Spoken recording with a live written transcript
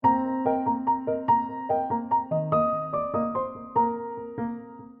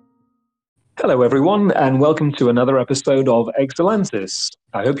Hello, everyone, and welcome to another episode of Excellentis.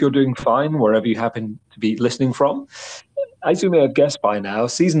 I hope you're doing fine wherever you happen to be listening from. As you may have guessed by now,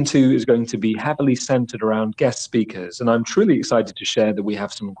 season two is going to be heavily centered around guest speakers, and I'm truly excited to share that we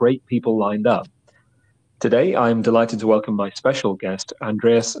have some great people lined up. Today, I'm delighted to welcome my special guest,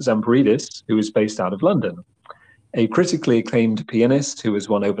 Andreas Zampouridis, who is based out of London. A critically acclaimed pianist who has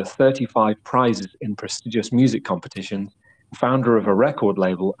won over 35 prizes in prestigious music competitions, founder of a record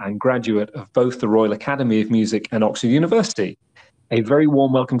label, and graduate of both the Royal Academy of Music and Oxford University. A very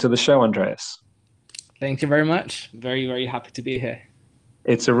warm welcome to the show, Andreas. Thank you very much. Very, very happy to be here.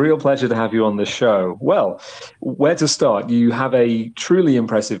 It's a real pleasure to have you on the show. Well, where to start? You have a truly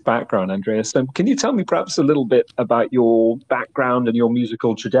impressive background, Andreas. So can you tell me perhaps a little bit about your background and your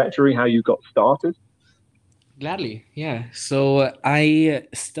musical trajectory, how you got started? Gladly, yeah. So I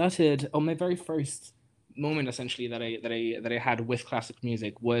started on my very first moment essentially that I had with classical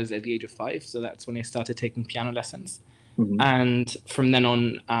music was at the age of 5. So that's when I started taking piano lessons. Mhm. And from then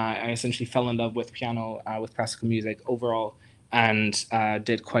on, I essentially fell in love with piano, with classical music overall, and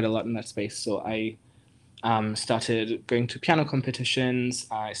did quite a lot in that space. So I started going to piano competitions.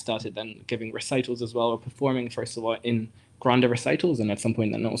 I started then giving recitals as well, or performing first of all in grande recitals, and at some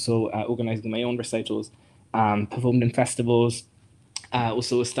point then also organizing my own recitals. Performed in festivals.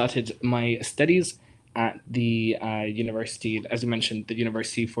 Also started my studies at the university, as you mentioned, the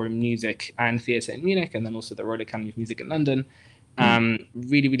University for Music and Theatre in Munich, and then also the Royal Academy of Music in London.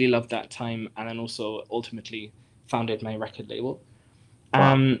 Really, really loved that time, and then also ultimately founded my record label.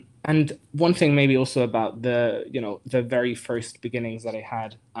 Wow. And one thing maybe also about the very first beginnings that I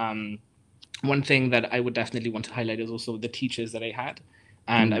had. One thing that I would definitely want to highlight is also the teachers that I had.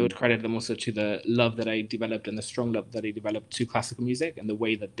 And I Mm. would credit them also to the love that I developed and the strong love that I developed to classical music and the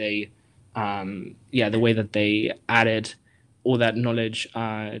way that the way that they added all that knowledge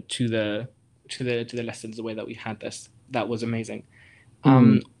to the lessons, the way that we had this, that was amazing.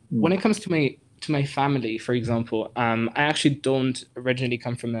 Mm. When Mm. it comes to my family, for example, I actually don't originally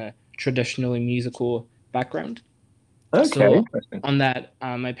come from a traditionally musical background. Okay, So interesting. on that,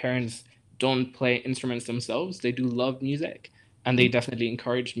 my parents don't play instruments themselves. They do love music, and they definitely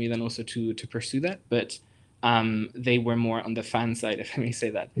encouraged me then also to pursue that. But they were more on the fan side, if I may say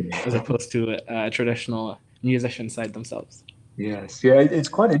that, as Mm. opposed to a traditional musician side themselves. Yes, yeah, it's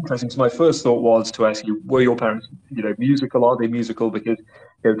quite interesting. So my first thought was to ask you, were your parents, musical? Are they musical? Because,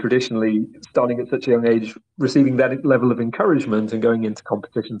 traditionally, starting at such a young age, receiving that level of encouragement and going into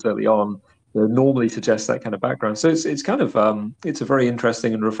competitions early on, normally suggests that kind of background. So it's kind of it's a very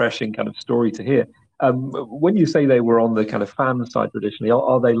interesting and refreshing kind of story to hear. When you say they were on the kind of fan side traditionally,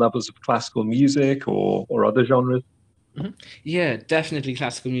 are they lovers of classical music or other genres? Mhm. Yeah, definitely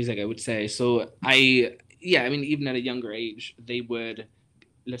classical music, I would say. Yeah, I mean, even at a younger age, they would,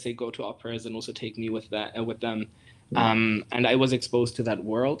 let's say, go to operas and also take me with them. And I was exposed to that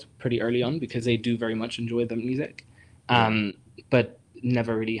world pretty early on because they do very much enjoy the music, Yeah. um, but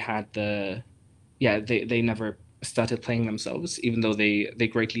never really had they never started playing themselves, even though they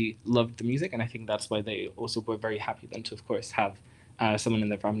greatly loved the music. And I think that's why they also were very happy then to, of course, have someone in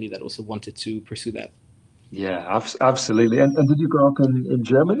their family that also wanted to pursue that. Yeah, absolutely. And did you grow up in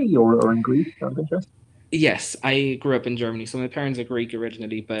Germany or in Greece, out of interest? Yes, I grew up in Germany. So my parents are Greek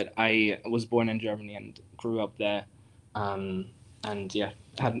originally, but I was born in Germany and grew up there. Um, and yeah,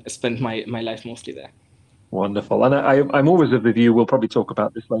 had spent my life mostly there. Wonderful. And I'm always of the view, we'll probably talk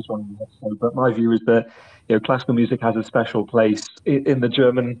about this later on in the episode, but my view is that, classical music has a special place in the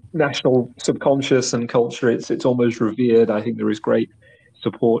German national subconscious and culture. It's almost revered. I think there is great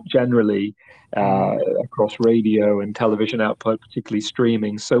support generally uh, Mm. across radio and television output, particularly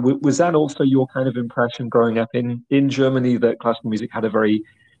streaming. So was that also your kind of impression growing up in Germany that classical music had a very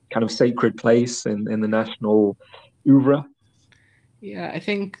kind of sacred place in the national oeuvre? Yeah, I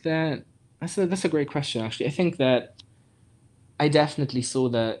think that that's a great question. Actually, I think that I definitely saw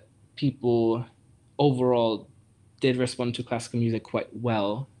that people overall did respond to classical music quite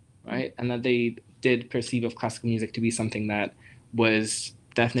well, right? And that they did perceive of classical music to be something that was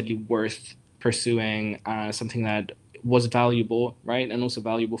definitely worth pursuing, something that was valuable, right? And also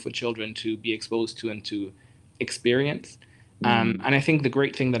valuable for children to be exposed to and to experience. Mm. And I think the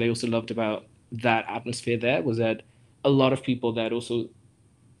great thing that I also loved about that atmosphere there was that a lot of people that also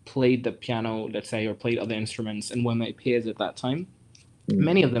played the piano, let's say, or played other instruments and were my peers at that time,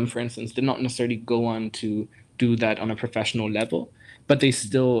 many Mm. of them, for instance, did not necessarily go on to do that on a professional level, but they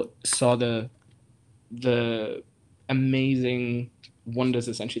still saw the amazing wonders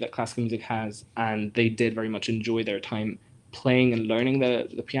essentially that classical music has, and they did very much enjoy their time playing and learning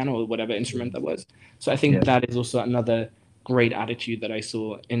the piano or whatever instrument that was. So I think Yeah. that is also another great attitude that I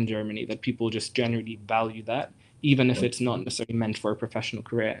saw in Germany, that people just generally value that, even if it's not necessarily meant for a professional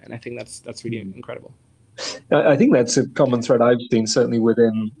career. And I think that's really incredible. I think that's a common thread I've seen, certainly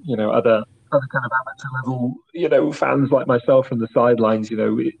within, other kind of amateur level, fans like myself from the sidelines.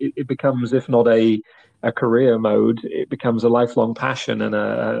 It becomes, if not a career mode, it becomes a lifelong passion and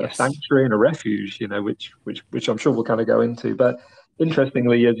a Yes. sanctuary and a refuge. Which I'm sure we'll kind of go into. But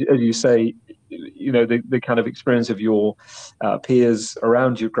interestingly, as you say, the kind of experience of your peers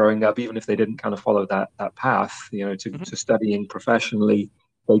around you growing up, even if they didn't kind of follow that path, to studying professionally,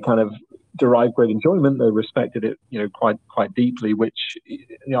 they kind of derived great enjoyment. They respected it, quite deeply. Which,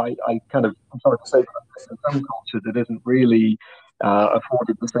 I kind of, I'm sorry to say, but in some cultures, it isn't really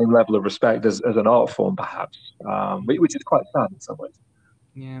afforded the same level of respect as an art form, perhaps, which is quite sad in some ways.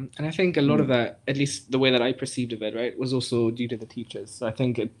 Yeah, and I think a lot of that, at least the way that I perceived of it, right, was also due to the teachers. So I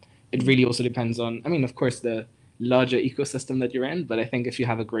think it really also depends on, I mean, of course, the larger ecosystem that you're in, but I think if you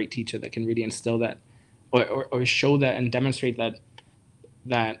have a great teacher that can really instill that, or show that and demonstrate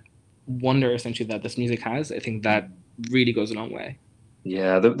that wonder essentially that this music has, I think that really goes a long way.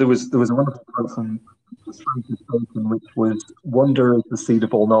 Yeah, there was a wonderful quote from Francis Bacon, which was "Wonder is the seed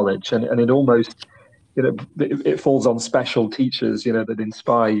of all knowledge," and it almost, it falls on special teachers, that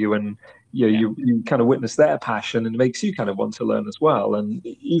inspire you, and Yeah. you kind of witness their passion, and it makes you kind of want to learn as well. And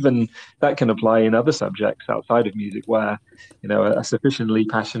even that can apply in other subjects outside of music, where a sufficiently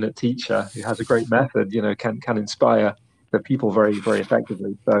passionate teacher who has a great method, can inspire the people very, very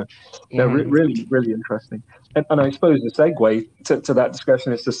effectively. So, no, 100%. really interesting. And I suppose the segue to that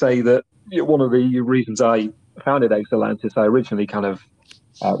discussion is to say that, one of the reasons I founded Excellentis, I originally kind of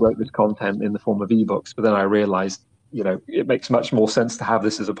wrote this content in the form of ebooks, but then I realized, it makes much more sense to have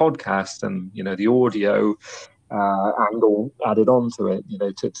this as a podcast, and, the audio angle added onto it,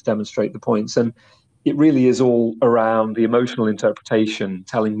 to demonstrate the points. And it really is all around the emotional interpretation,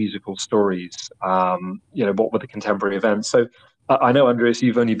 telling musical stories, what were the contemporary events. So I know, Andreas,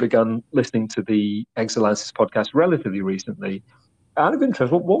 you've only begun listening to the Excellensis podcast relatively recently. Out of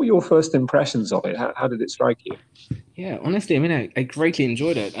interest, what were your first impressions of it? How did it strike you? Yeah, honestly, I mean, I greatly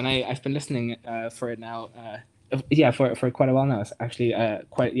enjoyed it, and I've been listening for it now. Yeah, for quite a while now. It's actually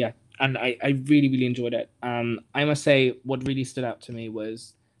quite yeah, and I really really enjoyed it. I must say, what really stood out to me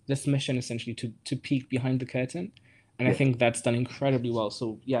was this mission essentially to peek behind the curtain, and I Yeah. think that's done incredibly well.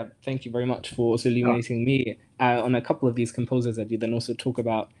 So yeah, thank you very much for also Oh, illuminating me on a couple of these composers that you then also talk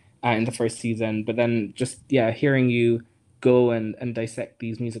about in the first season. But then just yeah, hearing you go and dissect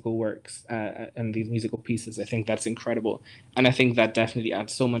these musical works and these musical pieces. I think that's incredible, and I think that definitely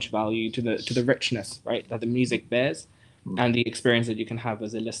adds so much value to the richness, right, that the music bears, mm, and the experience that you can have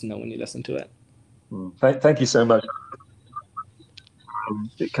as a listener when you listen to it. Thank you so much.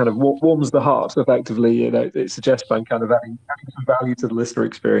 It kind of warms the heart effectively. It suggests I'm kind of adding some value to the listener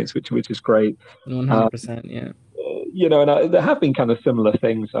experience, which is great. One Uh, hundred percent, yeah. there have been kind of similar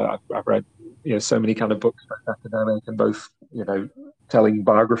things. I've read, so many kind of books that's academic and both, telling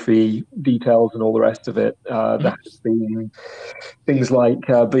biography details and all the rest of it. There Mm-hmm. has been things like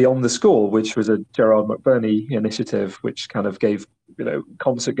Beyond the Score, which was a Gerard McBurney initiative, which kind of gave,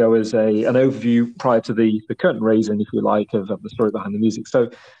 concert goers an overview prior to the curtain raising, if you like, of the story behind the music. So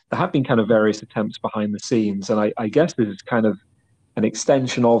there have been kind of various attempts behind the scenes, and I guess this is kind of an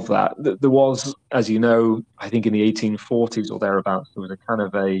extension of that. There was, as you know, I think in the 1840s or thereabouts, there was a kind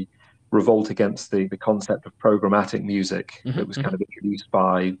of a revolt against the concept of programmatic music that was kind Mm-hmm. of introduced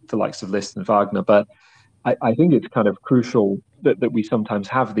by the likes of Liszt and Wagner. But I think it's kind of crucial that we sometimes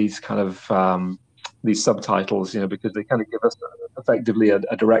have these kind of these subtitles, because they kind of give us effectively a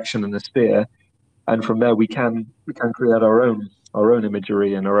direction and a steer, and from there we can create our own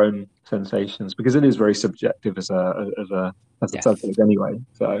imagery and our own sensations, because it is very subjective as a Yes. subject anyway.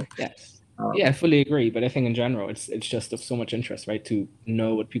 So Yes. Yeah, I um, fully agree. But I think in general, it's just of so much interest, right, to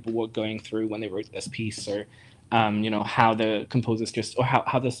know what people were going through when they wrote this piece, or how the composers just, or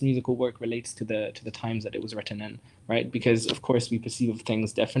how this musical work relates to the times that it was written in, right? Because of course we perceive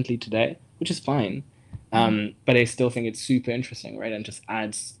things differently today, which is fine. But I still think it's super interesting, right, and just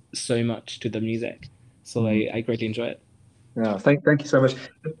adds so much to the music. So I greatly enjoy it. yeah, thank you so much.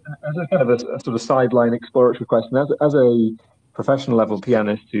 As a kind of a sort of sideline exploratory question, as a professional level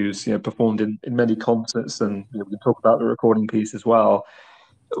pianist who's, performed in many concerts, and, we can talk about the recording piece as well.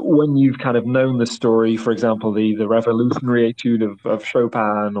 When you've kind of known the story, for example, the revolutionary etude of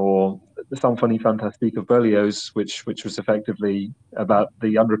Chopin, or the Symphonie Fantastique of Berlioz, which was effectively about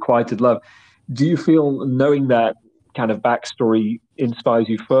the unrequited love, do you feel knowing that kind of backstory inspires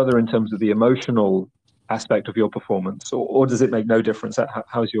you further in terms of the emotional aspect of your performance, or does it make no difference?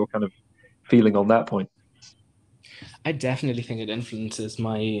 How's your kind of feeling on that point? I definitely think it influences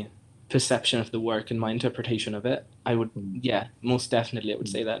my perception of the work and my interpretation of it. I would, Mm, yeah, most definitely, I would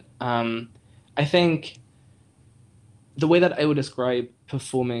mm, say that. I think the way that I would describe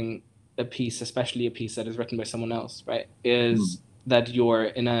performing a piece, especially a piece that is written by someone else, right, mm. is that you're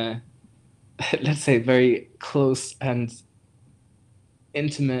in a, let's say, very close and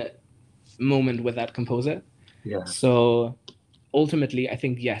intimate moment with that composer. Yeah, So ultimately, I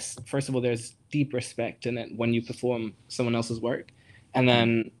think, yes, first of all, there's deep respect in it when you perform someone else's work. And mm,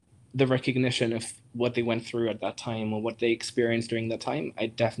 then the recognition of what they went through at that time or what they experienced during that time, I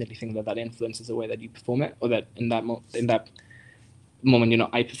definitely think that that influences the way that you perform it, or that in that moment,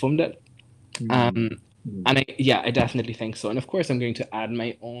 I performed it. mm, Um, mm. and I definitely think so. And of course, I'm going to add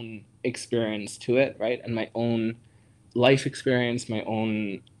my own experience to it, right? And my own life experience, my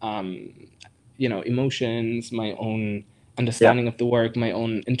own, emotions, my own Yeah, understanding of the work, my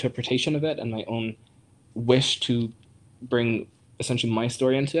own interpretation of it, and my own wish to bring essentially my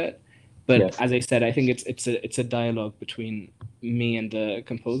story into it. But yes. as I said, I think it's a dialogue between me and the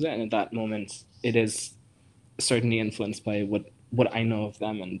composer, and at that moment, it is certainly influenced by what I know of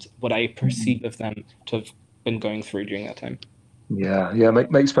them and what I Mm. perceive of them to have been going through during that time. Yeah, yeah,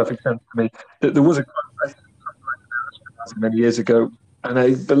 makes perfect sense to me. There was a quote many years ago, and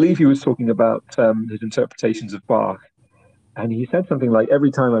I believe he was talking about his interpretations of Bach. And he said something like,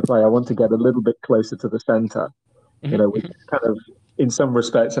 "Every time I play, I want to get a little bit closer to the center," which Mm-hmm. is kind of, in some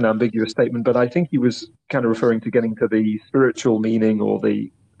respects, an ambiguous statement. But I think he was kind of referring to getting to the spiritual meaning or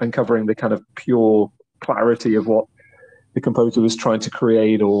the uncovering the kind of pure clarity of what the composer was trying to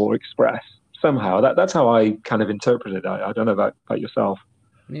create or express somehow. That's how I kind of interpret it. I don't know about yourself.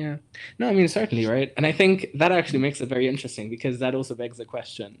 Yeah. No, I mean, certainly, right? And I think that actually makes it very interesting because that also begs the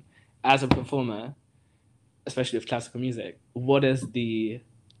question, as a performer, especially with classical music, what is the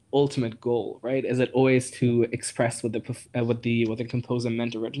ultimate goal, right? Is it always to express what the composer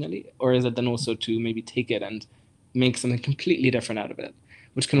meant originally, or is it then also to maybe take it and make something completely different out of it,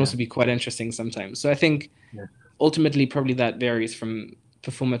 which can Yeah, also be quite interesting sometimes. So I think yeah, ultimately probably that varies from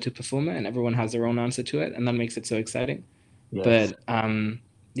performer to performer, and everyone has their own answer to it, and that makes it so exciting. yes. But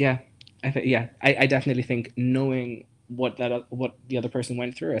yeah, I definitely think knowing what the other person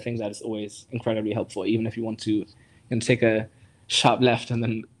went through, I think that is always incredibly helpful. Even if you want to, take a sharp left and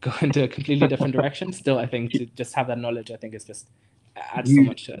then go into a completely different direction, still I think to just have that knowledge, I think is just adds so You,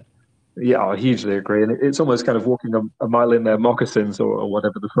 much to it. yeah, I hugely agree. And it's almost kind of walking a mile in their moccasins or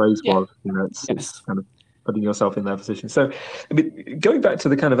whatever the phrase Yeah. was. It's Yes. kind of putting yourself in their position. So, I mean, going back to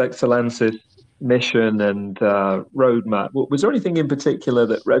the kind of Excellensis mission and roadmap, was there anything in particular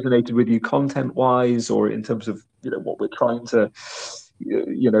that resonated with you content-wise or in terms of, what we're trying to,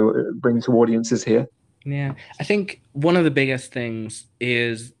 bring to audiences here? Yeah. I think one of the biggest things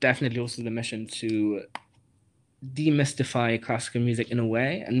is definitely also the mission to demystify classical music in a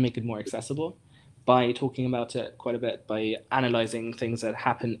way and make it more accessible by talking about it quite a bit, by analyzing things that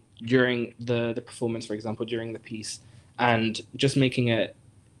happen during the performance, for example, during the piece, and just making it,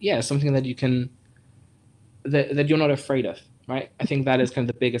 yeah, something that you can that you're not afraid of, right? I think that is kind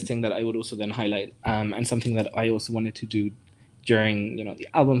of the biggest thing that I would also then highlight, and something that I also wanted to do during the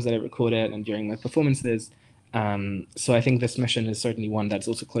albums that I recorded and during my performances. So I think this mission is certainly one that's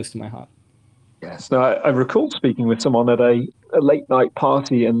also close to my heart. Yes. Now, I recall speaking with someone at a late night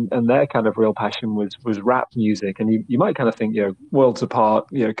party, and their kind of real passion was rap music. And you might kind of think, worlds apart,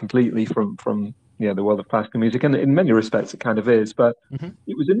 completely from the world of classical music. And in many respects, it kind of is. But Mm-hmm.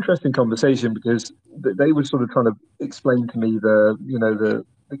 it was interesting conversation because they were sort of trying to explain to me the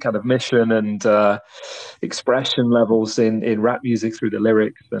kind of mission and expression levels in rap music through the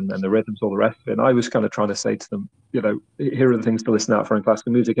lyrics and the rhythms, all the rest of it. And I was kind of trying to say to them, here are the things to listen out for in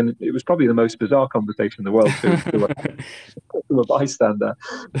classical music. And it was probably the most bizarre conversation in the world to a bystander.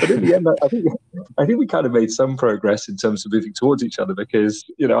 But in the end, I think we kind of made some progress in terms of moving towards each other because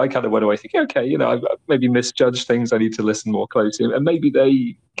I kind of went away thinking, okay, I've maybe misjudged things. I need to listen more closely, and maybe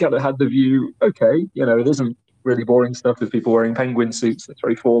they kind of had the view, okay, it isn't really boring stuff with people wearing penguin suits. That's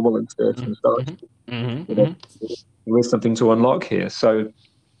very formal and stiff and starch. Mm-hmm. Mm-hmm. You know, Mm-hmm. there is something to unlock here. So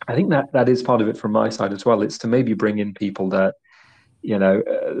I think that is part of it from my side as well. It's to maybe bring in people that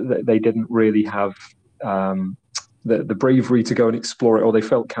they didn't really have um, the bravery to go and explore it, or they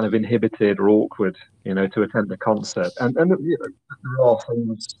felt kind of inhibited or awkward, to attend a concert. And there are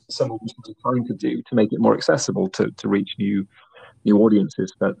things some of us are trying to do to make it more accessible to reach new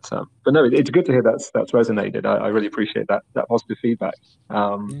audiences. But no, it's good to hear that's resonated. I really appreciate that positive feedback.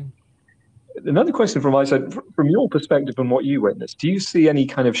 Um, Yeah. Another question from my side, from your perspective and what you witnessed, do you see any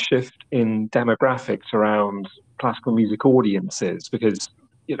kind of shift in demographics around classical music audiences? Because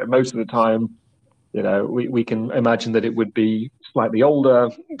most of the time We can imagine that it would be slightly older,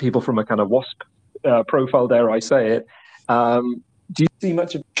 people from a kind of WASP profile, dare I say it. Do you see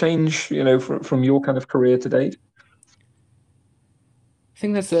much of change, from your kind of career to date? I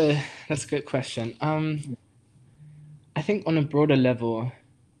think that's a good question. I think on a broader level,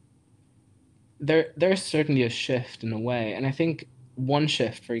 there's certainly a shift in a way, and I think one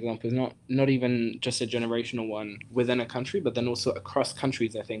shift, for example, is not even just a generational one within a country, but then also across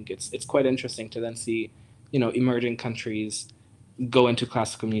countries. I think it's quite interesting to then see, emerging countries go into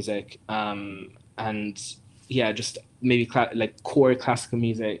classical music, and yeah, just maybe like core classical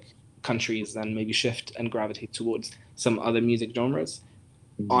music countries, then maybe shift and gravitate towards some other music genres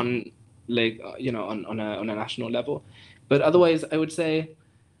Mm. on on a national level. But otherwise, I would say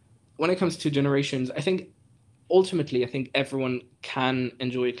when it comes to generations, I think everyone can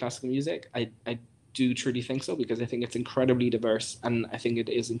enjoy classical music. I do truly think so, because I think it's incredibly diverse, and I think it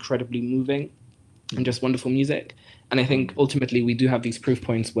is incredibly moving and just wonderful music. And I think ultimately we do have these proof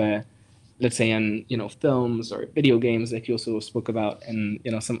points where, let's say in films or video games, like you also spoke about in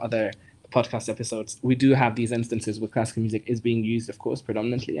some other podcast episodes, we do have these instances where classical music is being used, of course,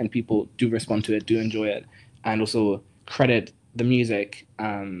 predominantly, and people do respond to it, do enjoy it, and also credit the music,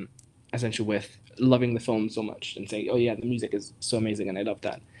 essentially with loving the film so much and saying, "Oh yeah, the music is so amazing, and I love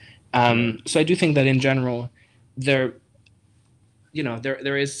that." Yeah. So I do think that in general, there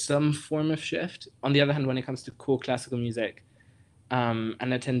there is some form of shift. On the other hand, when it comes to core classical music, and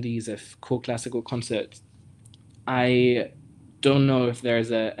attendees of core classical concerts, I don't know if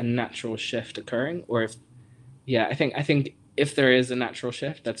there's a natural shift occurring, or if yeah, I think if there is a natural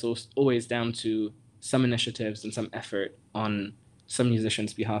shift, that's always down to some initiatives and some effort on some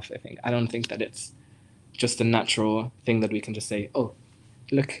musicians' behalf. I don't think that it's just a natural thing that we can just say, "Oh,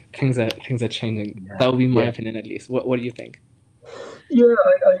 look, things are changing." Yeah. That would be my Yeah. opinion, at least. What do you think? Yeah,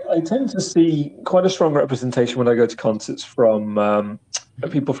 I tend to see quite a strong representation when I go to concerts from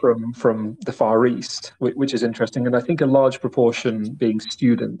people from the Far East, which is interesting, and I think a large proportion being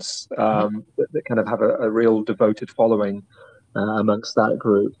students that kind of have a real devoted following amongst that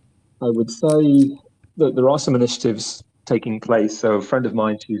group. I would say that there are some initiatives taking place. So a friend of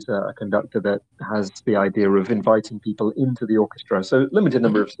mine, she's a conductor that has the idea of inviting people into the orchestra. So limited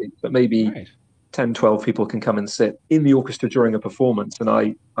number Mm-hmm. of seats, but maybe Right. 10, 12 people can come and sit in the orchestra during a performance. And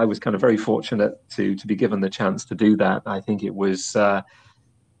I was kind of very fortunate to be given the chance to do that. I think it was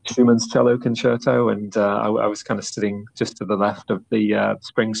Schumann's cello concerto, and I was kind of sitting just to the left of the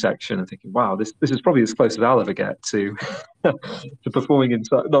spring section and thinking, wow, this is probably as close as I'll ever get to to performing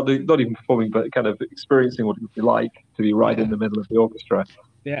inside, not even performing, but kind of experiencing what it would be like to be right in Yeah. the middle of the orchestra.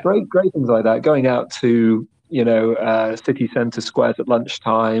 Yeah. Great things like that. Going out to city centre squares at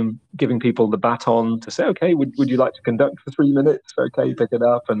lunchtime, giving people the baton to say, okay, would you like to conduct for 3 minutes? Okay, pick it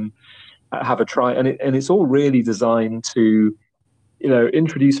up and have a try. And it's all really designed to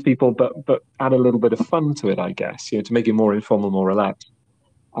introduce people, but add a little bit of fun to it, I guess, to make it more informal, more relaxed.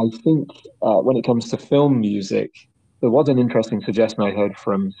 I think when it comes to film music, there was an interesting suggestion I heard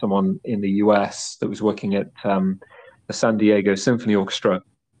from someone in the US that was working at the San Diego Symphony Orchestra,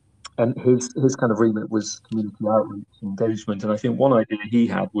 and his kind of remit was community outreach engagement. And I think one idea he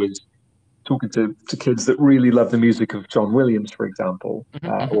had was talking to kids that really love the music of John Williams, for example, Mm-hmm,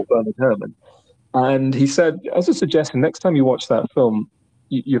 mm-hmm. or Bernard Herrmann. And he said, as a suggestion, next time you watch that film,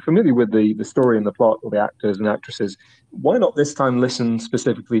 you're familiar with the story and the plot, or the actors and actresses. Why not this time listen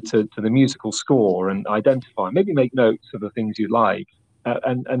specifically to the musical score and identify, maybe make notes of the things you like,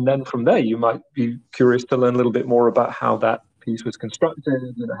 and then from there you might be curious to learn a little bit more about how that piece was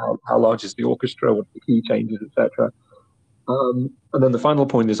constructed, how large is the orchestra, what are the key changes, etc. And then the final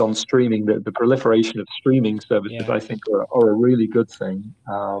point is on streaming. The proliferation of streaming services, Yeah. I think, are a really good thing.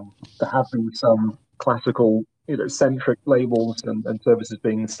 There have been some classical, centric labels and services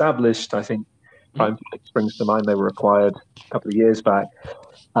being established. I think Mm-hmm. Prime Flight springs to mind. They were acquired a couple of years back.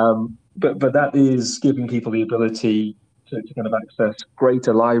 But that is giving people the ability to kind of access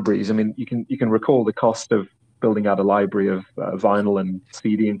greater libraries. I mean, you can recall the cost of building out a library of vinyl and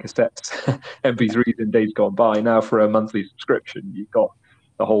CD and cassettes, MP3s in days gone by. Now, for a monthly subscription, you've got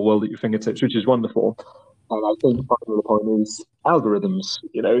the whole world at your fingertips, which is wonderful. And I think part of the point is algorithms.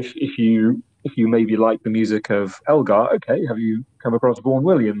 If you maybe like the music of Elgar, okay, have you come across Vaughan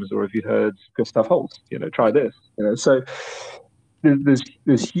Williams, or have you heard Gustav Holst? Try this. So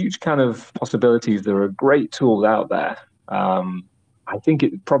there's huge kind of possibilities. There are great tools out there. I think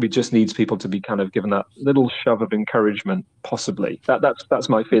it probably just needs people to be kind of given that little shove of encouragement, possibly. That's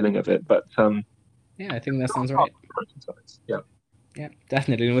my feeling of it. But Yeah, I think that sounds right. yeah, Yeah,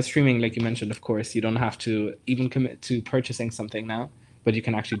 definitely. And with streaming, like you mentioned, of course, you don't have to even commit to purchasing something now, but you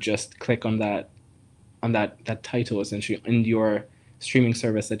can actually just click on that that title essentially in your streaming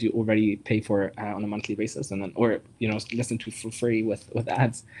service that you already pay for on a monthly basis, and then or listen to for free with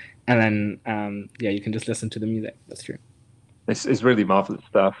ads, and then yeah, you can just listen to the music. That's true. It's really marvelous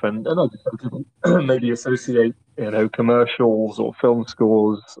stuff, and I just hope people maybe associate commercials or film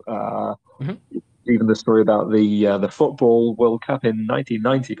scores. Hmm. Even the story about the football World Cup in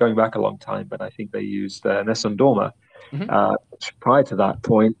 1990, going back a long time, but I think they used Nessun Dorma. Hmm. Which prior to that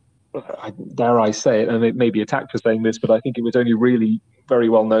point, dare I say it, and it may be attacked for saying this, but I think it was only really very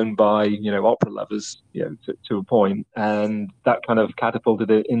well known by opera lovers, to a point, and that kind of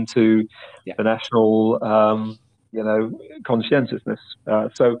catapulted it into Yeah. the national, you know, conscientiousness.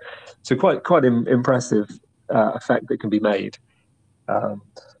 So quite impressive effect that can be made. Um,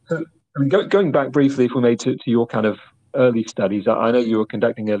 so, I mean, going back briefly, if we may, to your kind of early studies, I know you were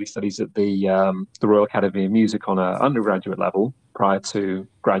conducting early studies at the Royal Academy of Music on an undergraduate level prior to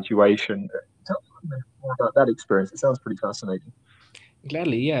graduation. Tell me more about that experience. It sounds pretty fascinating.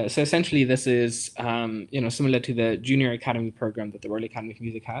 Gladly, yeah. So essentially, this is similar to the junior academy program that the Royal Academy of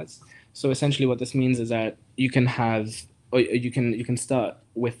Music has. So essentially, what this means is that you can have, or you can start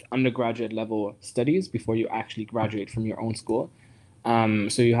with undergraduate level studies before you actually graduate from your own school.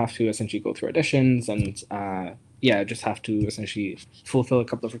 So you have to essentially go through auditions and yeah, just have to essentially fulfill a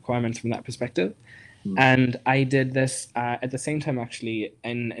couple of requirements from that perspective. Mm. And I did this at the same time actually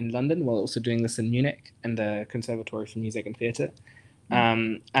in London, while also doing this in Munich in the Conservatory for Music and Theatre.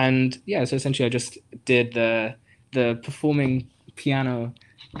 Mm. And yeah, so essentially I just did the performing piano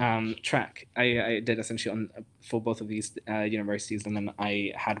track. I did essentially on for both of these universities, and then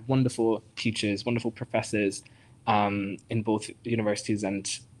I had wonderful teachers, wonderful professors in both universities, and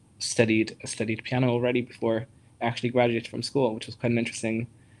studied piano already before I actually graduated from school, which was quite an interesting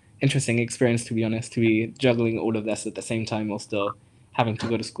experience, to be honest, to be juggling all of this at the same time while still having to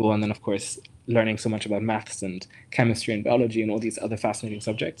go to school, and then of course learning so much about maths and chemistry and biology and all these other fascinating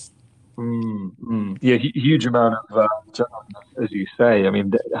subjects. Yeah, huge amount of challenge, as you say. I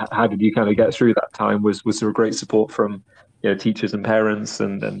mean, how did you kind of get through that time? Was there a great support from teachers and parents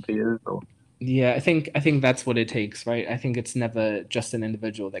and peers? Or Yeah, I think that's what it takes, right? I think it's never just an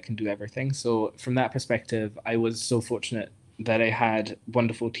individual that can do everything. So from that perspective, I was so fortunate that I had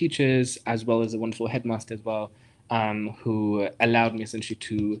wonderful teachers as well as a wonderful headmaster as well, who allowed me essentially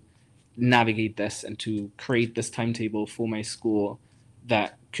to navigate this and to create this timetable for my school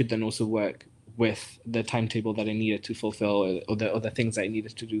that could then also work with the timetable that I needed to fulfill, or the things I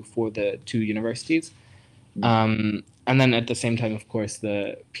needed to do for the two universities. Mm. And then at the same time, of course,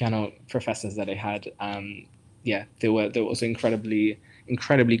 the piano professors that I had, yeah, they were also incredibly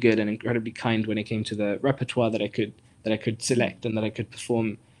good and incredibly kind when it came to the repertoire that I could select and that I could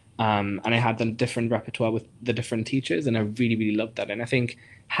perform. And I had the different repertoire with the different teachers, and I really loved that. And I think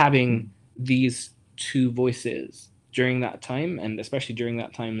having Mm. these two voices during that time, and especially during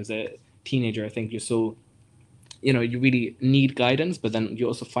that time as a teenager, I think you really need guidance, but then you're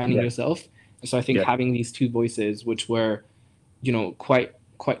also finding Yeah, yourself. And so I think yeah. having these two voices, which were, quite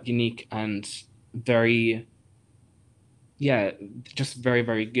unique and very, yeah, just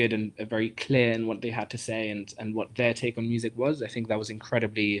very good and very clear in what they had to say, and what their take on music was, I think that was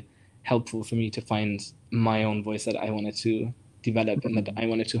incredibly helpful for me to find my own voice that I wanted to develop and that Mm. I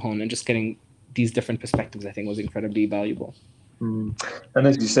wanted to hone, and just getting these different perspectives, I think, was incredibly valuable. Mm. And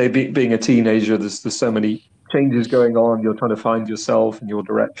as you say, being a teenager, there's so many changes going on. You're trying to find yourself and your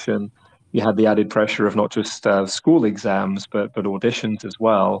direction. You had the added pressure of not just school exams, but auditions as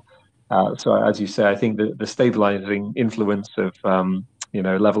well. So as you say, I think the stabilizing influence of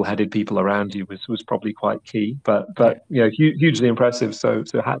level-headed people around you was probably quite key. But Yeah. hugely impressive. So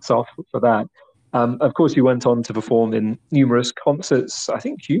hats off for that. Of course, you went on to perform in numerous concerts. I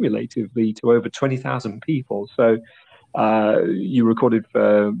think cumulatively to over 20,000 people. So you recorded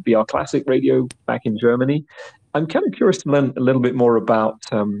for BR Classic Radio back in Germany. I'm kind of curious to learn a little bit more about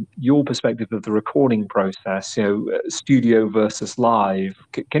your perspective of the recording process, studio versus live.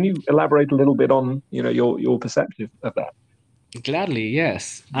 Can you elaborate a little bit on, your perception of that? Gladly,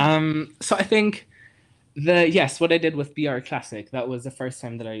 yes. So I think what I did with BR Classic, that was the first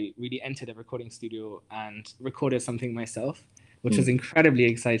time that I really entered a recording studio and recorded something myself, which was Mm. incredibly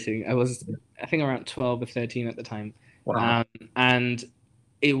exciting. I was, I think, around 12 or 13 at the time. Wow. And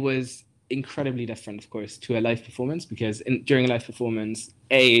it was incredibly different, of course, to a live performance, because during a live performance,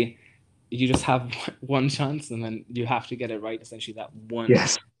 you just have one chance, and then you have to get it right essentially that one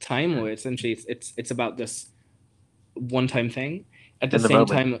Yes, time, or essentially it's about this one time thing. At the in the same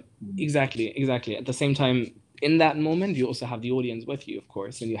moment. time, Mm. exactly. At the same time, in that moment, you also have the audience with you, of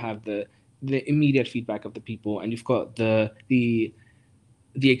course, and you have the immediate feedback of the people, and you've got the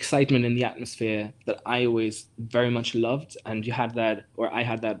the excitement in the atmosphere that I always very much loved. And you had that, or I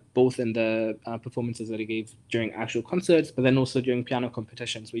had that, both in the performances that I gave during actual concerts, but then also during piano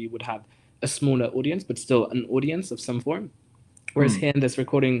competitions where you would have a smaller audience, but still an audience of some form. Whereas Mm. here in this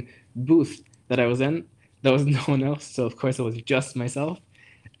recording booth that I was in, there was no one else. So of course it was just myself.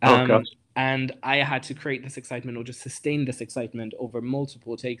 Oh gosh. And I had to create this excitement or just sustain this excitement over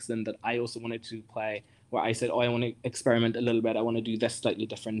multiple takes, and that I also wanted to play where I said, oh, I want to experiment a little bit. I want to do this slightly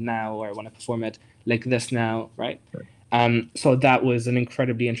different now, or I want to perform it like this now, right? So that was an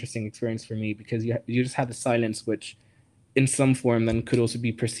incredibly interesting experience for me, because you just had the silence, which in some form then could also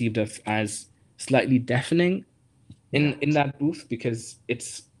be perceived as slightly deafening in that booth, because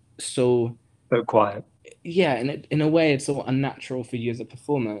it's so, So quiet. yeah, and in a way it's so unnatural for you as a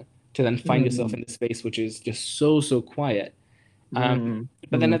performer to then find yourself Mm. in the space which is just so quiet. um, Mm.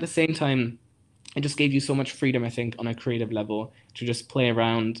 but then at the same time, it just gave you so much freedom, I think, on a creative level, to just play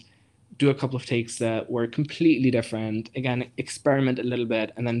around, do a couple of takes that were completely different, again, experiment a little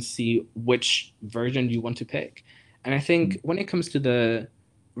bit, and then see which version you want to pick. And I think when it comes to the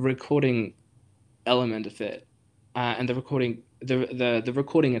recording element of it, and the recording, the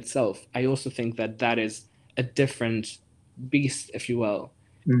recording itself, I also think that that is a different beast, if you will,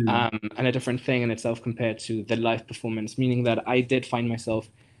 Mm. and a different thing in itself compared to the live performance. Meaning that I did find myself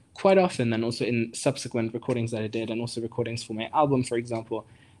quite often, and also in subsequent recordings that I did, and also recordings for my album, for example,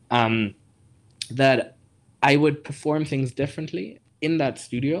 um, that I would perform things differently in that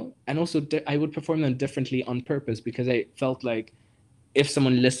studio, and also I would perform them differently on purpose, because I felt like if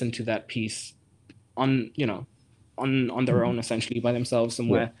someone listened to that piece on, on their Mm. own, essentially by themselves Yeah.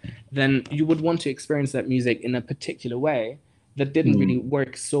 somewhere, then you would want to experience that music in a particular way that didn't Mm. really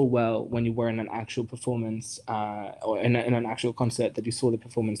work so well when you were in an actual performance, or in an actual concert that you saw the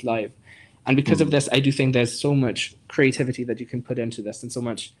performance live. And because of Mm. this, I do think there's so much creativity that you can put into this, and so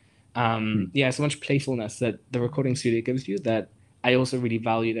much, Mm. yeah, so much playfulness that the recording studio gives you, that I also really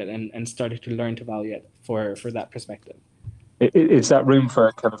valued it, and started to learn to value it for that perspective. It's that room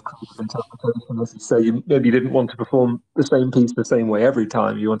for kind of creative interpretation, as you say. You maybe didn't want to perform the same piece the same way every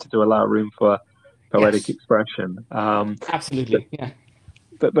time. You wanted to allow room for poetic Yes, expression. But absolutely. Yeah.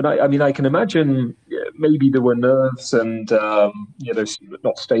 I mean, I can imagine maybe there were nerves and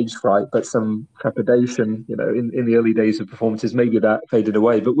not stage fright, but some trepidation. In the early days of performances, maybe that faded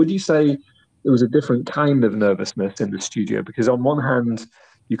away. But would you say there was a different kind of nervousness in the studio? Because on one hand,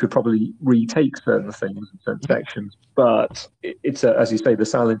 you could probably retake certain things in certain sections, but as you say, the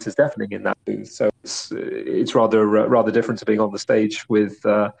silence is deafening in that booth. So it's rather different to being on the stage with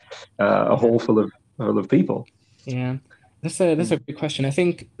a Yeah. hall full of people. Yeah, that's a Mm. great question. I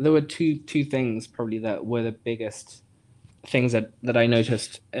think there were two things probably that were the biggest things that I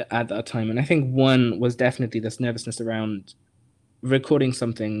noticed at that time, and I think one was definitely this nervousness around recording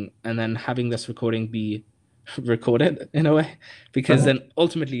something and then having this recording be recorded in a way, because then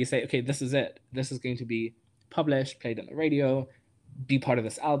ultimately you say, okay, this is it. This is going to be published, played on the radio, be part of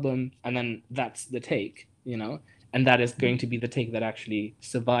this album, and then that's the take, and that is going to be the take that actually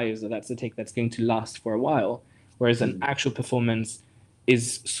survives, or that's the take that's going to last for a while. Whereas an Mm. actual performance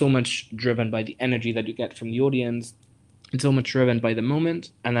is so much driven by the energy that you get from the audience. It's so much driven by the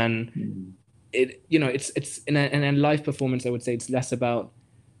moment, and then Mm. it's in a live performance. I would say it's less about,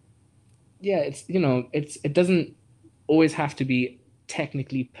 yeah, it doesn't always have to be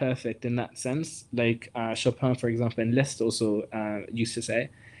technically perfect in that sense, like Chopin, for example, and Liszt also used to say,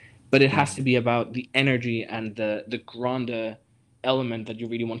 but it has to Mm. be about the energy and the grander element that you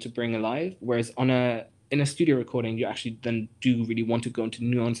really want to bring alive. Whereas in a studio recording, you actually then do really want to go into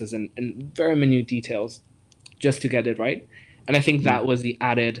nuances and very minute details just to get it right. And I think that Mm. was the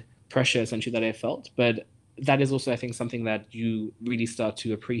added pressure essentially that I felt. But that is also, I think, something that you really start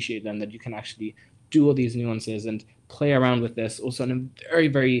to appreciate, then, that you can actually do all these nuances and play around with this also on a very,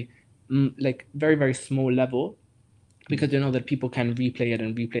 very, like very, very small level, because you know that people can replay it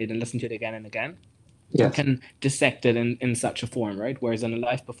and listen to it again and again, and Yes. can dissect it in such a form, right? Whereas in a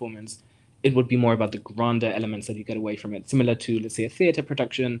live performance, it would be more about the grander elements that you get away from it, similar to, let's say, a theater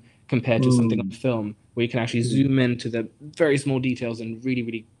production compared to something on Mm. film, where you can actually Mm. zoom into the very small details and really,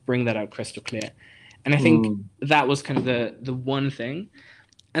 really bring that out crystal clear. And I think Mm. that was kind of the one thing.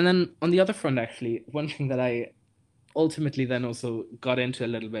 And then on the other front, actually, one thing that I ultimately then also got into a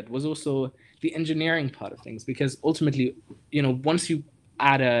little bit was also the engineering part of things, because ultimately, once you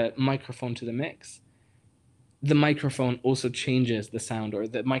add a microphone to the mix, the microphone also changes the sound, or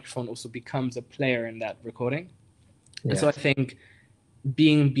the microphone also becomes a player in that recording. And so I Yes. think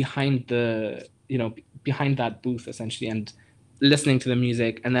being behind that booth essentially, and listening to the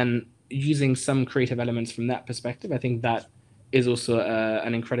music, and then using some creative elements from that perspective, I think that is also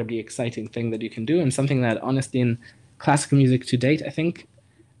an incredibly exciting thing that you can do, and something that honestly in classical music to date, I think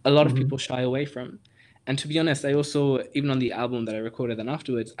a lot of Mhm. people shy away from. And to be honest, I also, even on the album that I recorded then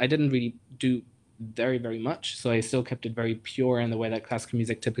afterwards, I didn't really do very, very much. So I still kept it very pure in the way that classical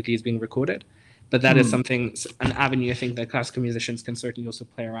music typically is being recorded. But that is Mm. something, an avenue I think that classical musicians can certainly also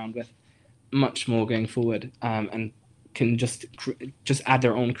play around with much more going forward, and can just add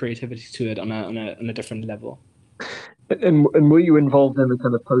their own creativity to it on a different level. And were you involved in the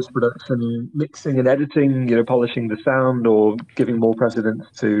kind of post-production mixing and editing, polishing the sound or giving more precedence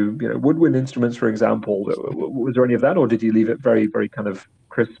to, woodwind instruments, for example? Was there any of that, or did you leave it very, very kind of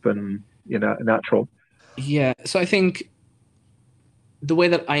crisp and, natural? Yeah, so I think the way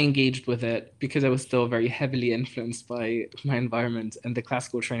that I engaged with it, because I was still very heavily influenced by my environment and the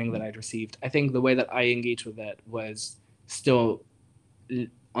classical training that I'd received, I think the way that I engaged with it was still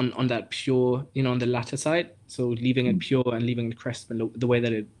on that pure, on the latter side. So leaving it pure and leaving it crisp and the way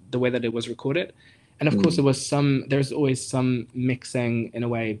that it was recorded. And of course, Mm. there's always some mixing in a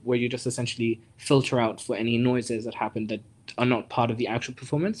way where you just essentially filter out for any noises that happen that are not part of the actual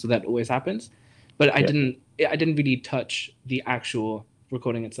performance. So that always happens. But Yeah. I didn't really touch the actual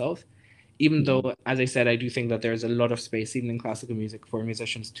recording itself, even Mm. though, as I said, I do think that there's a lot of space, even in classical music, for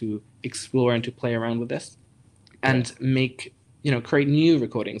musicians to explore and to play around with this Yeah. and make, create new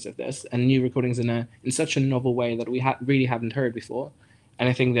recordings of this and new recordings in such a novel way that we really haven't heard before. And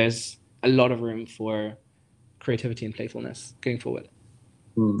I think there's a lot of room for creativity and playfulness going forward.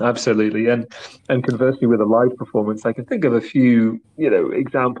 Absolutely. And conversely, with a live performance, I can think of a few,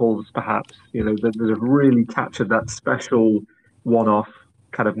 examples perhaps, that have really captured that special one-off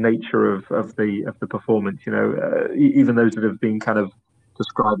kind of nature of the performance. Even those that have been kind of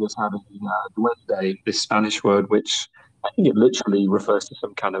described as having duende, this Spanish word, which I think it literally refers to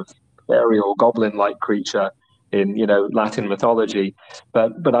some kind of fairy or goblin-like creature in, Latin mythology.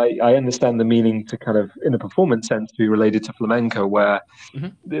 But I understand the meaning to kind of, in a performance sense, to be related to flamenco, where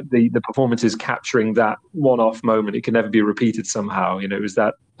Mm-hmm. the performance is capturing that one-off moment. It can never be repeated somehow. It was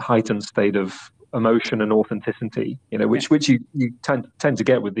that heightened state of emotion and authenticity, Yeah. which you tend to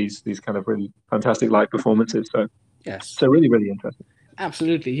get with these kind of really fantastic live performances. So Yes. really, really interesting.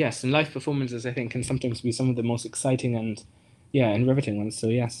 Absolutely. Yes. And live performances, I think, can sometimes be some of the most exciting and, yeah, and riveting ones. So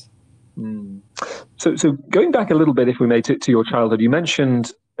yes. Mm. So going back a little bit, if we may, to your childhood, you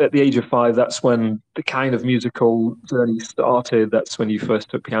mentioned at the age of 5, that's when the kind of musical journey started. That's when you first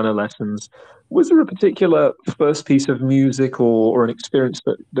took piano lessons. Was there a particular first piece of music or an experience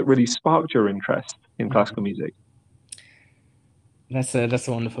that really sparked your interest in Mhm. classical music? That's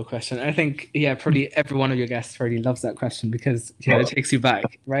a wonderful question. I think, yeah, probably every one of your guests probably loves that question because, yeah, it takes you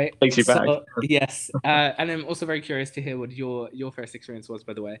back, right? Takes you So back. yes, and I'm also very curious to hear what your first experience was,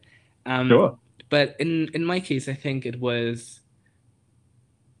 by the way. Um, Sure. but in my case, I think it was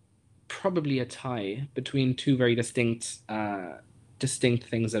probably a tie between two very distinct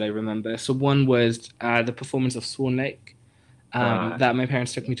things that I remember. So one was the performance of Swan Lake, Uh, that my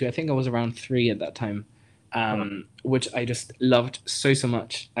parents took me to. I think I was around 3 at that time, uh, which I just loved so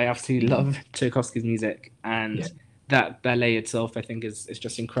much. I absolutely mm, love Tchaikovsky's music, yeah, and that ballet itself, I think, is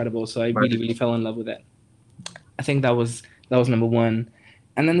just incredible. So I really, magical. really fell in love with it. I think that was number one,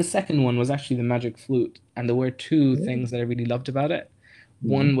 and then the second one was actually the magic flute, and there were two Yeah. things that I really loved about it. Mhm.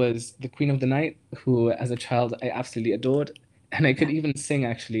 One was the Queen of the Night, who as a child I absolutely adored, and I could even sing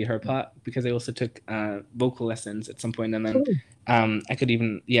actually her part because I also took vocal lessons at some point, and then Oh, I could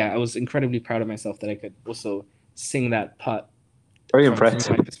even, yeah, I was incredibly proud of myself that I could also sing that part very from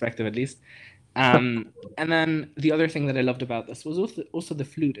impressive. my perspective at least. And then the other thing that I loved about this was also the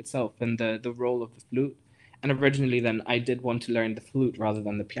flute itself and the role of the flute. And originally, then I did want to learn the flute rather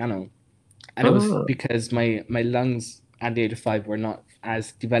than the piano, and it was Ah, because my lungs at the age of 5 were not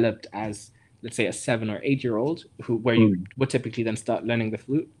as developed as, let's say, a 7 or 8 year old where you mm. would typically then start learning the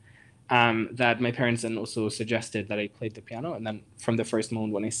flute. That my parents then also suggested that I played the piano, and then from the first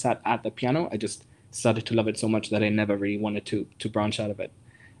moment when I sat at the piano, I just started to love it so much that I never really wanted to branch out of it.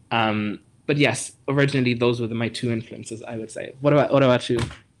 But yes, originally those were my two influences, I would say. What about you?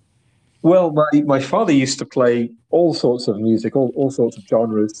 Well, my father used to play all sorts of music, all sorts of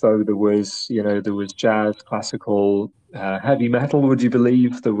genres. So there was jazz, classical, heavy metal, would you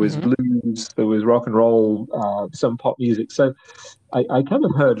believe? There was Hmm. blues, there was rock and roll, some pop music. So I kind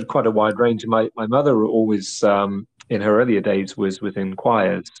of heard quite a wide range. My mother always, in her earlier days, was within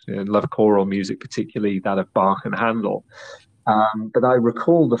choirs, loved choral music, particularly that of Bach and Handel. But I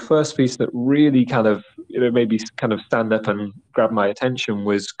recall the first piece that really kind of made me kind of stand up and grab my attention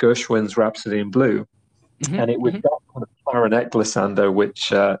was Gershwin's Rhapsody in Blue. And it was Hmm. that kind of clarinet glissando,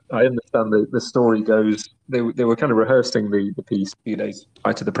 which I understand the story goes, they were kind of rehearsing the piece a few days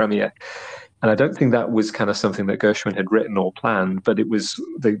prior to the premiere. And I don't think that was kind of something that Gershwin had written or planned, but it was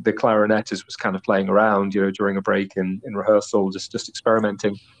the clarinetist was kind of playing around, during a break in rehearsal, just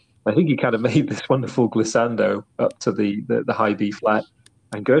experimenting. I think he kind of made this wonderful glissando up to the high B flat,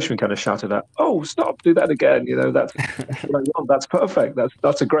 and Gershwin kind of shouted out, "Oh, stop! Do that again! That's what I want. That's perfect.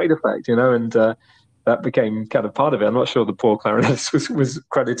 That's a great effect, And that became kind of part of it. I'm not sure the poor clarinetist was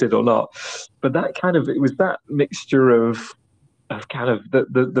credited or not, but it was that mixture of kind of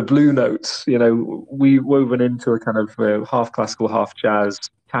the blue notes, we woven into a kind of half classical, half jazz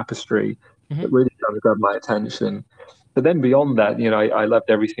tapestry that Hmm. really kind of grabbed my attention. But then beyond that, I loved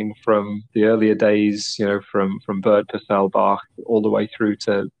everything from the earlier days, from Bird, Purcell, Bach, all the way through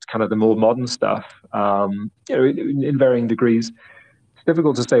to kind of the more modern stuff, in varying degrees. It's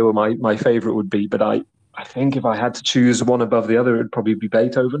difficult to say what my favorite would be, but I think if I had to choose one above the other, it'd probably be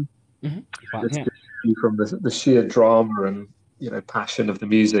Beethoven. Hmm. Well, Just yeah. from the sheer drama and passion of the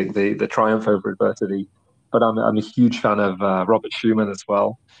music, the triumph over adversity. But I'm a huge fan of Robert Schumann as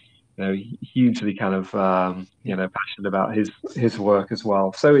well. Hugely kind of Yeah. passionate about his work as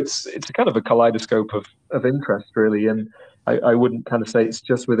well. So it's a kind of a kaleidoscope of interest really, and I wouldn't kind of say it's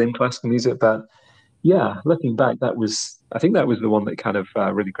just within classical music, but yeah, looking back, I think that was the one that kind of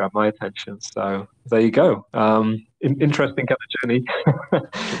really grabbed my attention. So there you go. Interesting kind of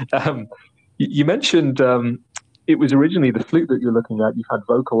journey. You mentioned it was originally the flute that you're looking at. You've had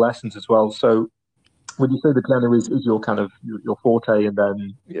vocal lessons as well. So would you say the piano is your kind of your forte, and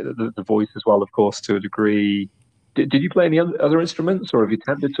then the voice as well, of course, to a degree? Did you play any other instruments, or have you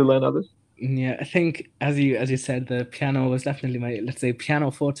attempted to learn others? Yeah, I think as you said, the piano was definitely my, let's say,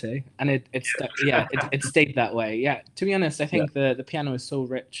 piano forte, and it stayed that way. Yeah, to be honest, I Yeah. think the piano is so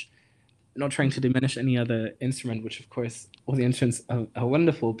rich. Not trying to diminish any other instrument, which of course all the instruments are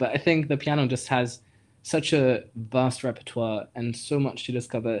wonderful, but I think the piano just has such a vast repertoire and so much to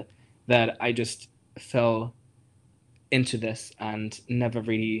discover that I just fell into this and never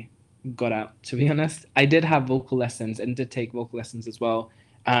really got out, to be honest. I did have vocal lessons and did take vocal lessons as well.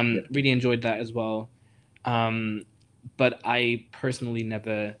 Yeah. Really enjoyed that as well. Um, but I personally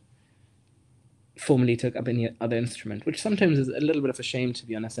never formally took up any other instrument, which sometimes is a little bit of a shame, to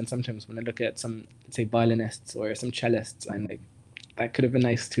be honest. And sometimes when I look at some, let's say, violinists or some cellists, I'm like, that could have been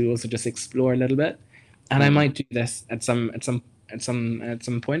nice to also just explore a little bit. And I Mm. might do this at some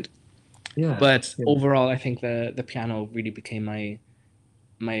point. Yeah. But Yeah. overall, I think the piano really became my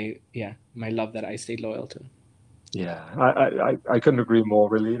love that I stayed loyal to. Yeah, I couldn't agree more.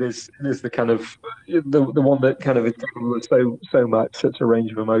 Really, it is the kind of the one that kind of is capable of so much, such a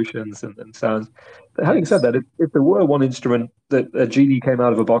range of emotions and sounds. But having said Yes. that, if there were one instrument that a genie came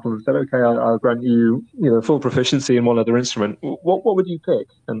out of a bottle and said, "Okay, I'll grant you, full proficiency in one other instrument," what would you pick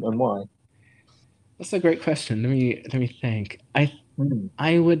and why? That's a great question. Let me think. Hmm.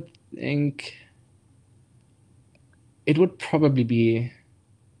 I would think it would probably be,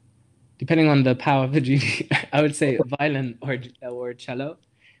 depending on the power of the genie, I would say violin or cello,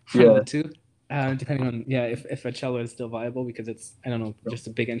 one of the Yeah, two. Depending on, yeah, if a cello is still viable, because it's, I don't know, just a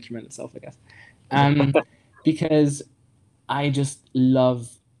big instrument itself, I guess. Um, because I just love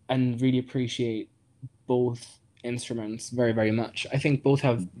and really appreciate both instruments very, very much. I think both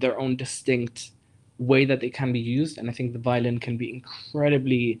have their own distinct way that they can be used, and I think the violin can be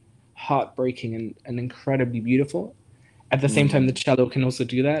incredibly heartbreaking and incredibly beautiful. At the same time, the mm, cello can also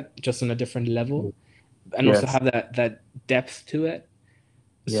do that, just on a different level, and also yes, have that depth to it.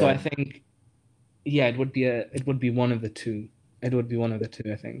 So I yeah. think, yeah, it would be one of the two. It would be one of the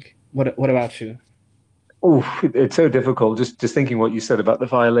two, I think. What about you? Oh, it's so difficult. Just thinking what you said about the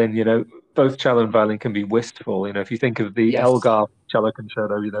violin, both cello and violin can be wistful. If you think of the Yes. Elgar cello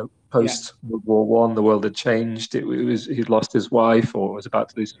concerto, Yeah. post World War One, the world had changed. It was he'd lost his wife or was about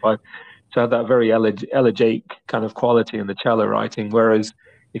to lose his wife. So it had that very elegiac kind of quality in the cello writing. Whereas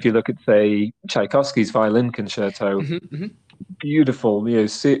if you look at, say, Tchaikovsky's violin concerto, Hmm. Hmm. beautiful,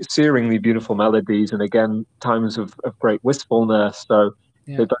 searingly beautiful melodies, and again, times of great wistfulness. So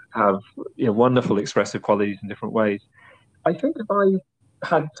Yeah. they both have wonderful expressive qualities in different ways. I think if I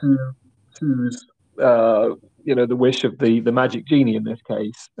had to choose, the wish of the magic genie in this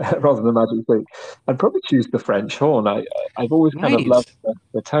case, rather than magic flute, I'd probably choose the French horn. I've always kind of Right. loved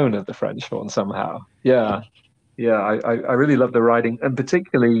the tone of the French horn somehow. Yeah, yeah, I really love the writing, and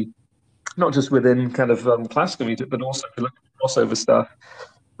particularly not just within kind of classical music, but also if you look at crossover stuff.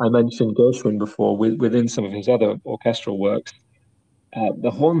 I mentioned Gershwin before, within some of his other orchestral works.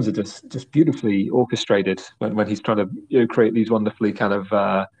 The horns are just beautifully orchestrated when he's trying to create these wonderfully kind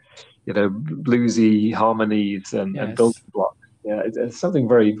of bluesy harmonies and building Yes. blocks. Yeah, it's something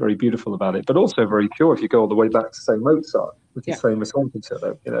very, very beautiful about it, but also very pure. If you go all the way back to say Mozart with his Yeah. famous horn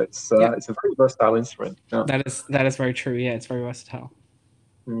concerto, Yeah. it's a very versatile instrument. Yeah. That is very true. Yeah, it's very versatile.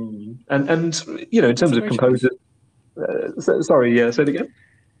 And in That's terms a of great choice. composers, sorry, yeah, say it again.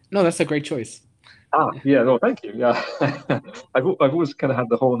 No, that's a great choice. Ah, Yeah. yeah, no, thank you. Yeah, I've always kind of had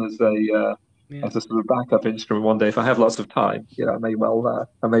the horn Yeah. as a sort of backup instrument. One day, if I have lots of time, I may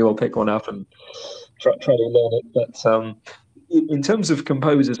well pick one up and try to learn it. But in terms of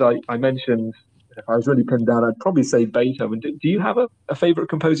composers, I mentioned if I was really pinned down, I'd probably say Beethoven. Do you have a favorite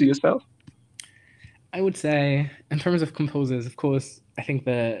composer yourself? I would say, in terms of composers, of course, I think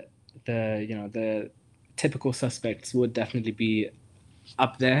the typical suspects would definitely be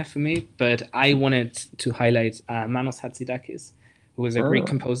up there for me. But I wanted to highlight Manos Hatzidakis, who is a Greek Ah,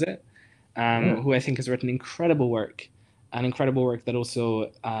 composer, yeah. who I think has written an incredible work that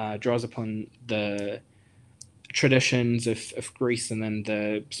also draws upon the traditions of Greece and then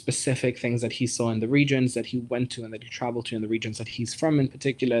the specific things that he saw in the regions that he went to and that he traveled to in the regions that he's from in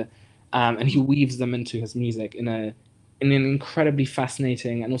particular, and he weaves them into his music in an incredibly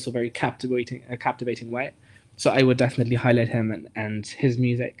fascinating and also very captivating way. So I would definitely highlight him and his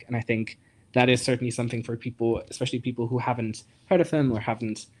music, and I think that is certainly something for people, especially people who haven't heard of him or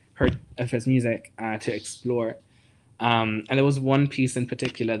haven't heard of his music, to explore. And there was one piece in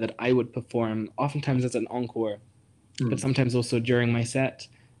particular that I would perform oftentimes as an encore, but Hmm. sometimes also during my set,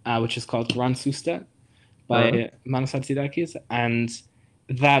 which is called Gran Susta Uh, by Manos Hatzidakis. And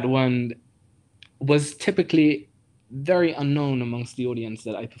that one was typically very unknown amongst the audience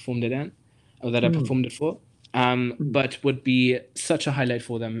that I performed it in, or that I hmm, performed it for, hmm. but would be such a highlight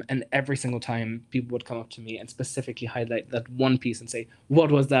for them. And every single time, people would come up to me and specifically highlight that one piece and say,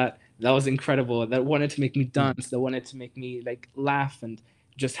 "What was that? That was incredible. That wanted to make me Hmm. dance. That wanted to make me like laugh and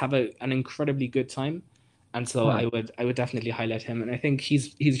just have an incredibly good time." And so Ah, I would definitely highlight him. And I think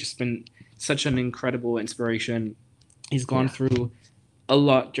he's just been such an incredible inspiration. He's gone yeah. through a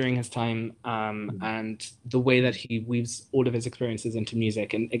lot during his time, Hmm. and the way that he weaves all of his experiences into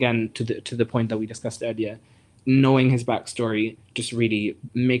music. And again, to the point that we discussed earlier, knowing his backstory just really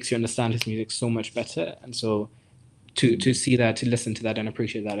makes you understand his music so much better. And so to Hmm. see that, to listen to that, and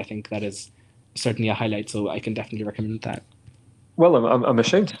appreciate that, I think that is certainly a highlight. So I can definitely recommend that. Well, I'm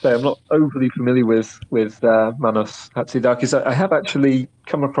ashamed to say I'm not overly familiar with Manos Hatzidakis. I have actually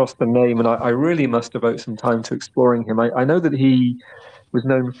come across the name, and I really must devote some time to exploring him. I know that he was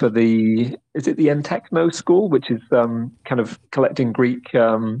known for is it the Entekno school, which is kind of collecting Greek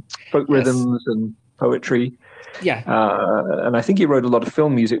folk Yes, rhythms and poetry, yeah, and I think he wrote a lot of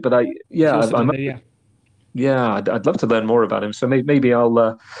film music. But he yeah, also I did must, that. Yeah, yeah, I'd love to learn more about him. So maybe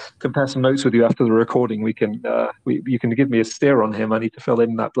I'll compare some notes with you after the recording. You can give me a steer on him. I need to fill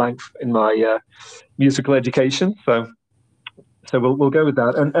in that blank in my musical education. So we'll go with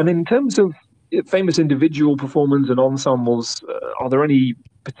that. And in terms of famous individual performers and ensembles, are there any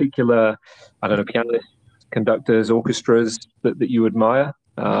particular, I don't know, pianists, conductors, orchestras that you admire?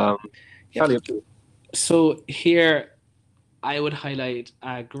 yeah. Entirely up to you. So here I would highlight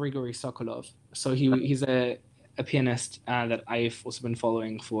Grigory Sokolov. So he's a pianist that I've also been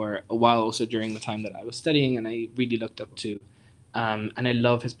following for a while, also during the time that I was studying, and I really looked up to. And I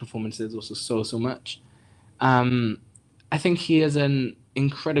love his performances also so much. Um, I think he has an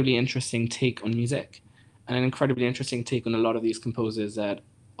incredibly interesting take on music, and an incredibly interesting take on a lot of these composers that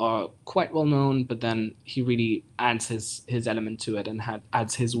are quite well known, but then he really adds his element to it and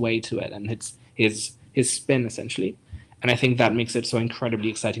adds his way to it and his spin essentially. And I think that makes it so incredibly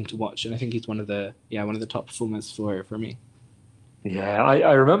exciting to watch. And I think he's one of the top performers for me. Yeah,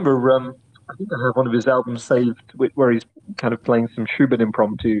 I remember. I think I have one of his albums saved where he's kind of playing some Schubert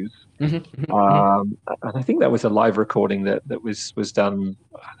impromptus. And I think that was a live recording that was done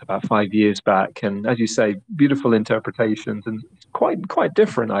about 5 years back. And as you say, beautiful interpretations and quite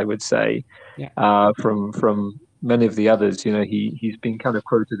different, I would say, Yeah, from many of the others. He's been kind of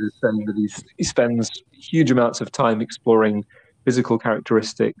quoted as saying that he spends huge amounts of time exploring physical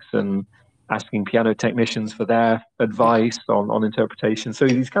characteristics and asking piano technicians for their yeah. advice on interpretation. So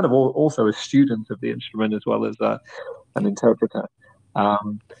he's kind of also a student of the instrument as well as an interpreter.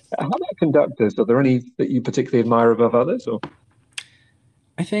 Um, how about conductors? Are there any that you particularly admire above others? Or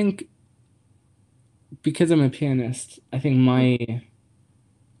I think because I'm a pianist, I think my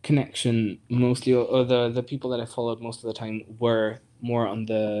connection mostly, or the people that I followed most of the time were more on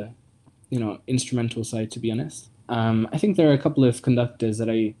the instrumental side. To be honest, I think there are a couple of conductors that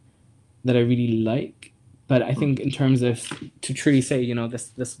I really like, but I think in terms of to truly say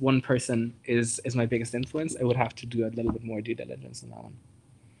this one person is my biggest influence, I would have to do a little bit more due diligence on that one.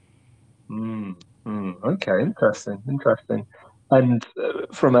 Okay, interesting. And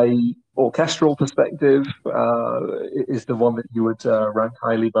from a orchestral perspective, is the one that you would rank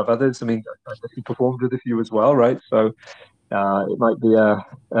highly above others? I mean, I guess you performed with a few as well, right? So it might be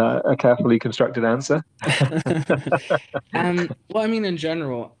a carefully constructed answer. Well, I mean, in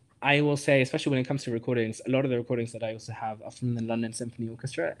general, I will say, especially when it comes to recordings, a lot of the recordings that I also have are from the London Symphony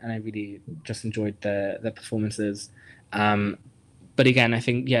Orchestra, and I really just enjoyed the performances. Um, but again, I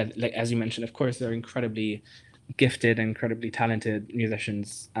think, yeah, like as you mentioned, of course, they're incredibly gifted, incredibly talented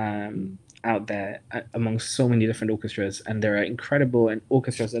musicians out there amongst so many different orchestras, and there are incredible and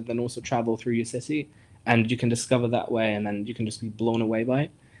orchestras that then also travel through your city, and you can discover that way, and then you can just be blown away by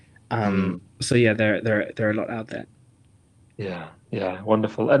it. Mm, So yeah, there are a lot out there. yeah,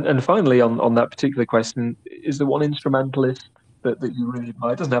 wonderful. And finally, on that particular question, is there one instrumentalist that you really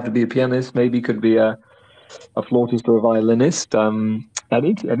admire? It doesn't have to be a pianist. Maybe could be a flautist or a violinist.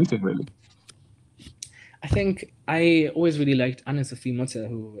 Anything really. I think I always really liked Anna Sophie Mutter,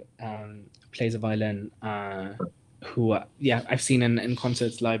 who plays a violin. Who yeah, I've seen in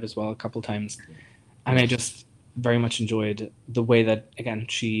concerts live as well a couple times, and I Yes. just very much enjoyed the way that again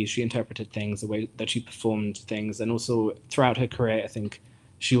she interpreted things, the way that she performed things, and also throughout her career, I think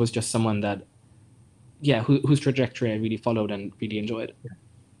she was just someone that yeah, whose trajectory I really followed and really enjoyed.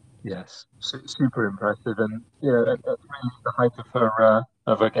 Yes, super impressive, and at really the height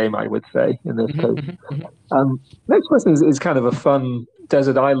of her game, I would say in this Mhm, case. mhm, mhm. Next question is kind of a fun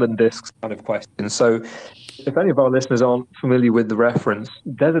desert island discs kind of question. So, if any of our listeners aren't familiar with the reference,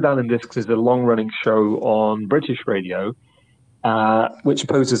 Desert Island Discs is a long-running show on British radio, which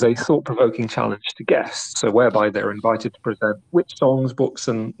poses a thought-provoking challenge to guests. So, whereby they're invited to present which songs, books,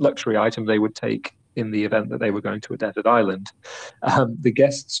 and luxury item they would take in the event that they were going to a desert island. The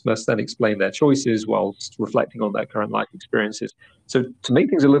guests must then explain their choices whilst reflecting on their current life experiences. So, to make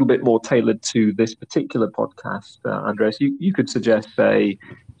things a little bit more tailored to this particular podcast, Andres, you could suggest, say,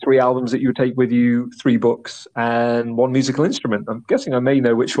 three albums that you would take with you, three books, and one musical instrument. I'm guessing I may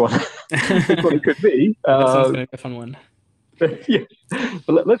know which one, which one it could be. This one's gonna be a fun one. Yeah,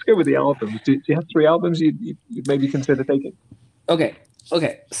 but let's go with the albums. Do you have three albums you'd maybe consider taking? Okay,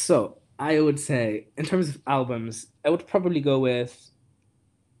 okay. So I would say, in terms of albums, I would probably go with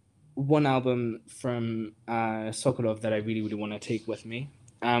one album from Sokolov that I really, really want to take with me.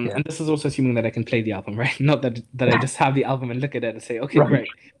 Yeah, And this is also assuming that I can play the album, right? Not that I just have the album and look at it and say, okay, right. great.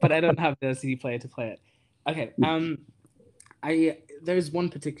 But I don't have the CD player to play it. Okay. I there's one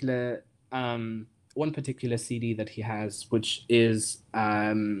particular CD that he has, which is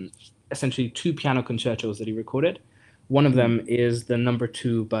essentially two piano concertos that he recorded. One of Mm, them is the number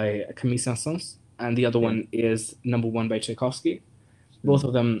two by Camille Saint-Saëns, and the other yeah. one is number one by Tchaikovsky. Both Mm,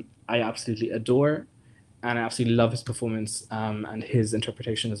 of them I absolutely adore, and I absolutely love his performance and his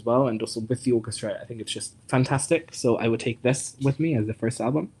interpretation as well. And also with the orchestra, I think it's just fantastic. So I would take this with me as the first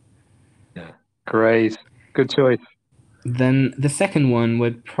album. yeah. Great. Good choice. Then the second one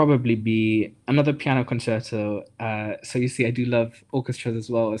would probably be another piano concerto. So you see, I do love orchestras as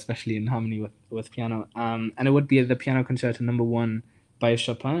well, especially in harmony with piano. And it would be the piano concerto number one by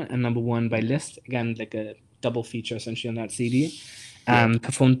Chopin and number one by Liszt. Again, like a double feature essentially on that CD, Yeah.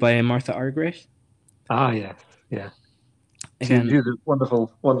 performed by Martha Argerich. Ah, yes. Yeah. Again, She's a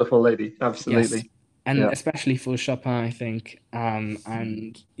wonderful lady. yes, Absolutely. and Yeah. especially for Chopin, I think,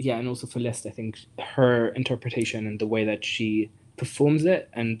 and yeah, and also for Liszt, I think her interpretation and the way that she performs it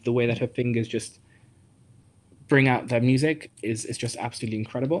and the way that her fingers just bring out their music is just absolutely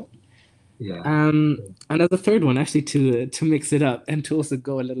incredible. Yeah. And as a third one, actually, to mix it up and to also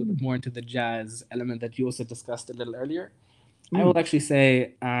go a little bit more into the jazz element that you also discussed a little earlier, I will Mm. actually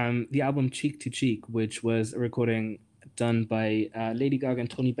say the album Cheek to Cheek, which was a recording done by Lady Gaga and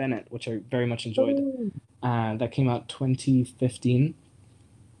Tony Bennett, which I very much enjoyed. That came out 2015.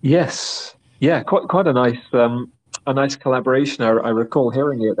 Yes. Yeah. Quite a nice collaboration. I recall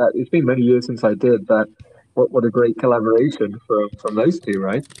hearing it. That it's been many years since I did, but what a great collaboration from those two,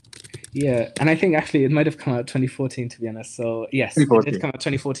 right? Yeah, and I think actually it might have come out 2014 to be honest. So yes, it did 2014. come out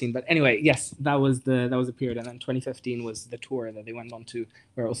 2014. But anyway, yes, that was a period, and then 2015 was the tour that they went on to,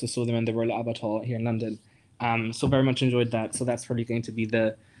 where I also saw them in the Royal Albert Hall here in London. So very much enjoyed that. So that's probably going to be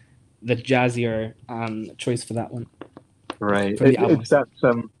the jazzier choice for that one Right. for the It's albums. that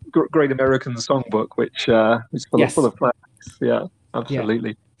Great American Songbook, which is full Yes, of facts. Yeah. yeah.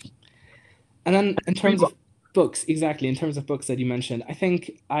 Absolutely. And then in Three terms of books, exactly, in terms of books that you mentioned, I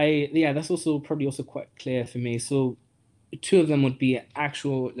think yeah, that's also probably also quite clear for me. So two of them would be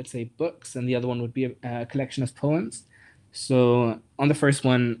actual, let's say, books, and the other one would be a collection of poems. So on the first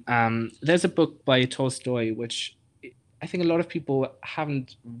one, there's a book by Tolstoy, which I think a lot of people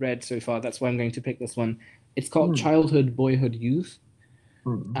haven't read so far. That's why I'm going to pick this one. It's called Mm, Childhood, Boyhood, Youth.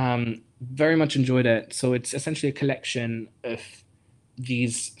 mm. Very much enjoyed it. So it's essentially a collection of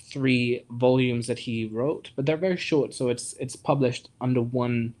these three volumes that he wrote, but they're very short. So it's published under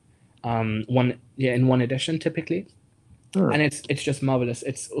in one edition typically, Ah, and it's just marvelous.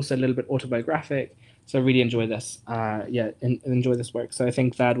 It's also a little bit autobiographic. So I really enjoy this. Enjoy this work. So I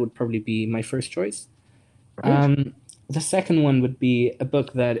think that would probably be my first choice. great. The second one would be a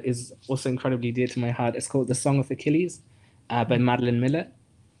book that is also incredibly dear to my heart. It's called The Song of Achilles by Mm, Madeline Miller.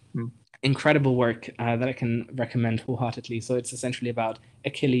 mm. Incredible work that I can recommend wholeheartedly. So it's essentially about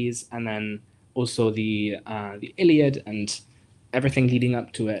Achilles and then also the Iliad and everything leading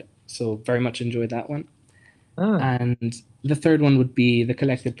up to it. So very much enjoyed that one. Ah, And the third one would be the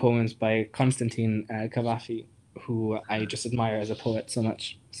collected poems by Constantine Cavafy, who I just admire as a poet so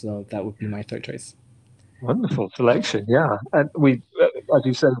much. So that would be my third choice. wonderful selection. Yeah, and as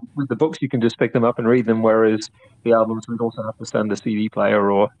you said, with the books, you can just pick them up and read them, whereas the albums, we'd also have to send a CD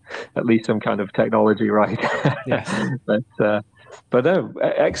player or at least some kind of technology, right? Yes. but uh, but no,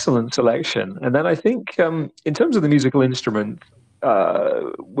 excellent selection. And then I think, in terms of the musical instrument,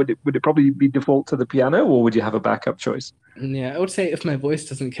 would it probably be default to the piano, or would you have a backup choice? Yeah, I would say if my voice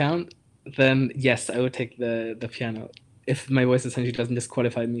doesn't count, then yes, I would take the piano. If my voice essentially doesn't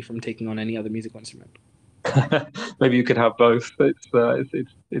disqualify me from taking on any other musical instrument. Maybe you could have both.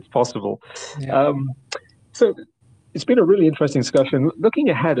 It's possible. Yeah. Um, so it's been a really interesting discussion. Looking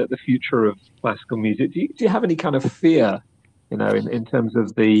ahead at the future of classical music, do you have any kind of fear, in terms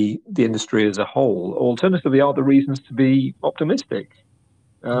of the industry as a whole? Alternatively, are there reasons to be optimistic?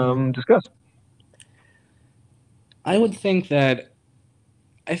 Hmm. Discuss. I would think that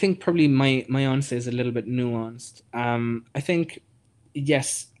I think probably my answer is a little bit nuanced. I think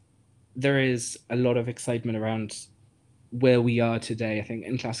yes, there is a lot of excitement around where we are today, I think,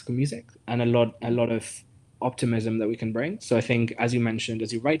 in classical music, and a lot of optimism that we can bring. So I think, as you mentioned,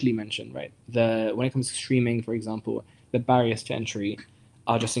 as you rightly mentioned, right, the when it comes to streaming, for example, the barriers to entry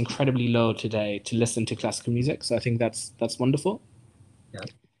are just incredibly low today to listen to classical music. So I think that's wonderful. Yeah.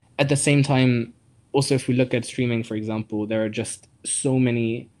 At the same time, also if we look at streaming, for example, there are just so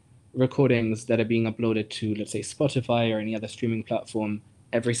many recordings that are being uploaded to, let's say, Spotify or any other streaming platform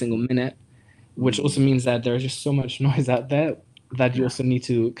every single minute, which also Mm, means that there's just so much noise out there that you yeah. also need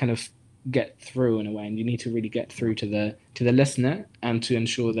to kind of get through in a way, and you need to really get through to the listener and to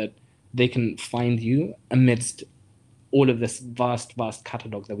ensure that they can find you amidst all of this vast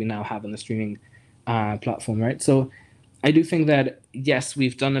catalog that we now have on the streaming platform, right? So I do think that yes,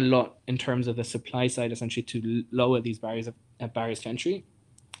 we've done a lot in terms of the supply side, essentially to lower these barriers to entry.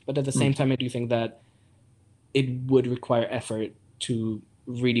 But at the Mm, same time, I do think that it would require effort to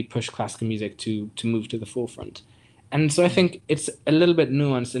really push classical music to move to the forefront. And so I mm, think it's a little bit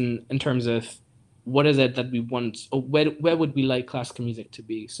nuanced in terms of what is it that we want, or where would we like classical music to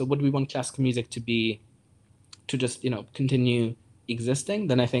be? So would we want classical music to be to just continue existing?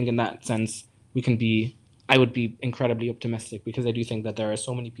 Then I think in that sense we can be. I would be incredibly optimistic because I do think that there are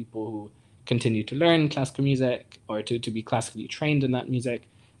so many people who continue to learn classical music or to be classically trained in that music.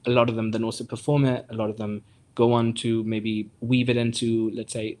 A lot of them then also perform it. A lot of them go on to maybe weave it into,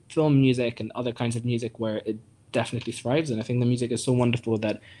 let's say, film music and other kinds of music where it definitely thrives. And I think the music is so wonderful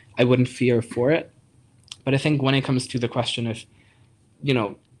that I wouldn't fear for it. But I think when it comes to the question of,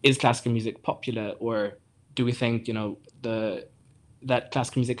 is classical music popular, or do we think, the that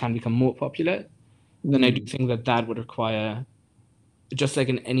classical music can become more popular, then I do mm. think that that would require, just like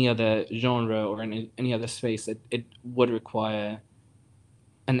in any other genre or in any other space, it would require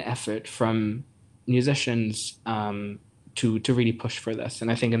an effort from musicians to really push for this.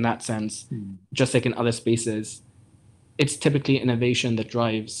 And I think in that sense, Mm. just like in other spaces, it's typically innovation that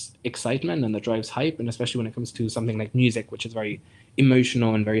drives excitement and that drives hype, and especially when it comes to something like music, which is very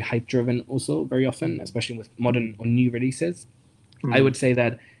emotional and very hype driven, also very often, especially with modern or new releases. I Mm. would say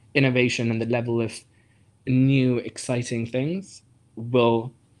that innovation and the level of new exciting things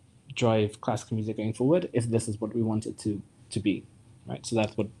will drive classical music going forward if this is what we want it to be, right? So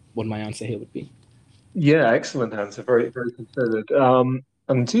that's what my answer here would be. Yeah, excellent answer. Very, very considered.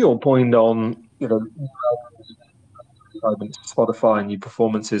 And to your point on, Spotify and new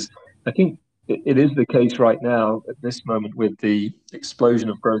performances, I think it is the case right now at this moment with the explosion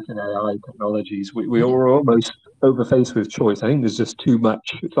of growth in AI technologies. We Mhm. are almost overfaced with choice. I think there's just too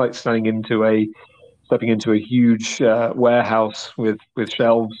much. It's like stepping into a huge warehouse with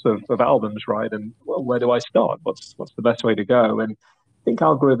shelves of albums, right? And well, where do I start? What's the best way to go? And I think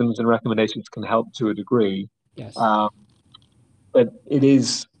algorithms and recommendations can help to a degree. Yes. Um, but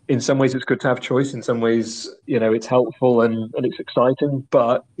in some ways it's good to have choice. In some ways, it's helpful and it's exciting.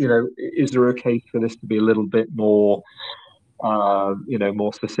 But is there a case for this to be a little bit more,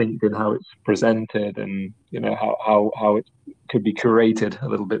 more succinct in how it's presented, and how it could be curated a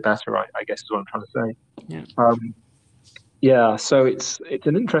little bit better? I guess is what I'm trying to say. Yeah. Yeah, so it's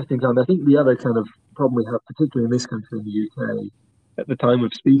an interesting time. I think the other kind of problem we have, particularly in this country, in the UK, at the time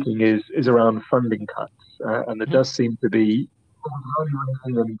of speaking, is around funding cuts, and there Mhm. does seem to be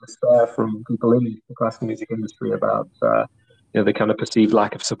overwhelming and despair from people in the classical music industry about the kind of perceived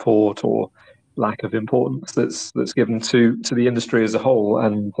lack of support or lack of importance that's given to the industry as a whole,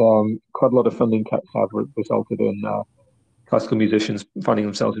 and quite a lot of funding cuts have resulted in classical musicians finding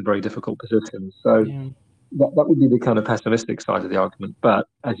themselves in very difficult positions. So Yeah. that would be the kind of pessimistic side of the argument. But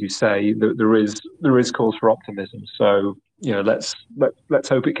as you say, there is cause for optimism. So let's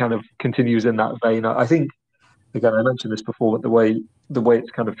hope it kind of continues in that vein. I think, again, I mentioned this before, but the way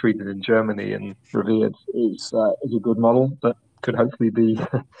it's kind of treated in Germany and revered is a good model that could hopefully be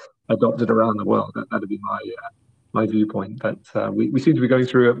adopted around the world. That'd be my viewpoint. But we seem to be going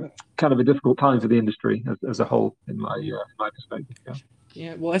through a kind of a difficult time for the industry as a whole, in my perspective. Yeah.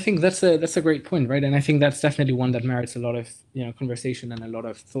 Yeah, well, I think that's a great point, right? And I think that's definitely one that merits a lot of conversation and a lot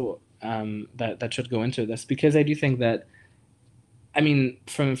of thought that should go into this, because I do think that, I mean,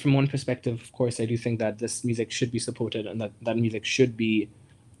 from one perspective, of course, I do think that this music should be supported, and that music should be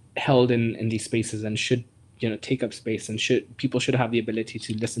held in these spaces, and should take up space, and should have the ability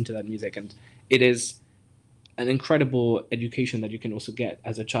to listen to that music. And it is an incredible education that you can also get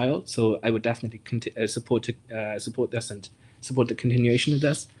as a child. So I would definitely support this, and support the continuation of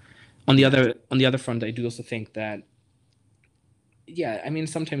this. On the other front, I do also think that, yeah, I mean,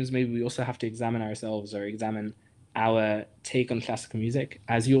 sometimes maybe we also have to examine ourselves, or examine our take on classical music,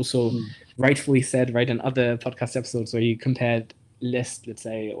 as you also Mm. rightfully said, right, in other podcast episodes where you compared Liszt, let's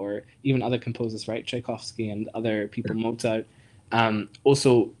say, or even other composers, right, Tchaikovsky and other people, Mozart,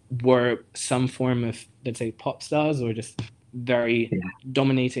 also were some form of, let's say, pop stars, or just very Yeah.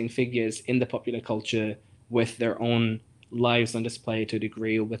 dominating figures in the popular culture, with their own lives on display to a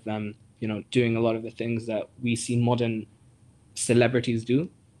degree, with them, doing a lot of the things that we see modern celebrities do.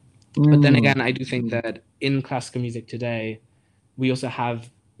 But then Mm. again, I do think Mm. that in classical music today, we also have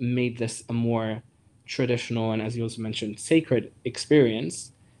made this a more traditional, and, as you also mentioned, sacred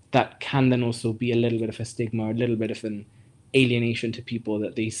experience, that can then also be a little bit of a stigma, or a little bit of an alienation to people,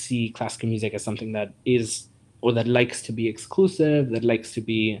 that they see classical music as something that is, or that likes to be exclusive, that likes to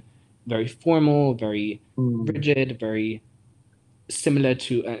be very formal, very Mm. rigid, very similar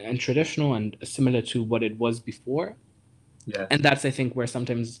to, and traditional, and similar to what it was before. Yes. And that's, I think, where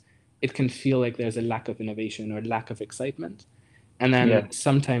sometimes it can feel like there's a lack of innovation, or lack of excitement. And then Yes.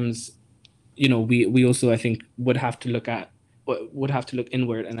 sometimes, we also, I think, would have to look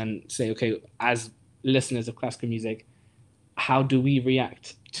inward, and then say, okay, as listeners of classical music, how do we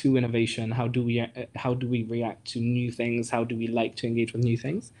react to innovation? How do we react to new things? How do we like to engage with new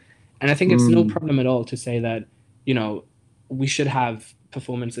things? And I think it's no Mm. problem at all to say that, you know we should have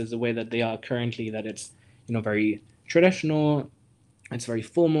performances the way that they are currently, that it's, very traditional, it's very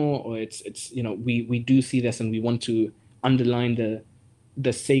formal, or it's we do see this, and we want to underline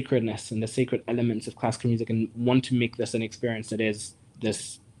the sacredness and the sacred elements of classical music, and want to make this an experience that is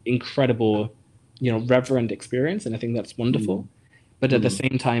this incredible, reverent experience. And I think that's wonderful. Mm. But at the Mm.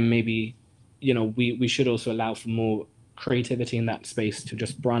 same time, maybe, we should also allow for more creativity in that space, to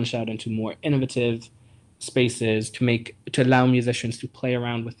just branch out into more innovative spaces, to allow musicians to play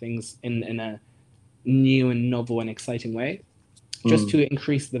around with things in a new and novel and exciting way, just Mm. to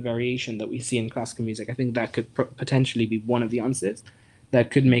increase the variation that we see in classical music. I think that could potentially be one of the answers that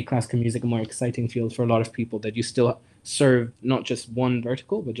could make classical music a more exciting field for a lot of people, that you still serve not just one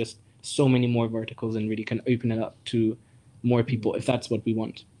vertical, but just so many more verticals, and really can open it up to more people, if that's what we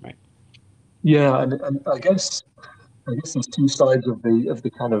want, right? Yeah, and I guess there's two sides of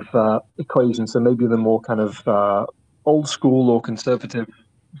the kind of equation. So maybe the more kind of old school or conservative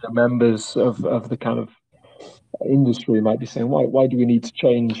members of the kind of industry might be saying, why do we need to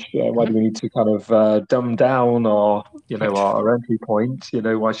change? Why do Mm-hmm. we need to kind of dumb down our Right. our entry point?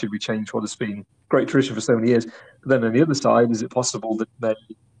 Why should we change what has been great tradition for so many years? But then on the other side, is it possible that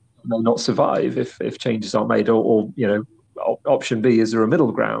may not survive if changes aren't made? Or option B, is there a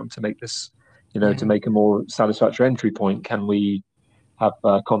middle ground to make this, Yeah. to make a more satisfactory entry point? Can we have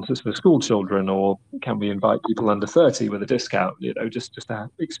concerts for school children, or can we invite people under 30 with a discount? Just to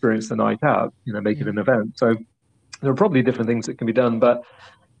experience the night out. Make it Yeah. an event. So there are probably different things that can be done, but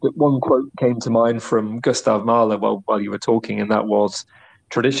one quote came to mind from Gustav Mahler while you were talking, and that was,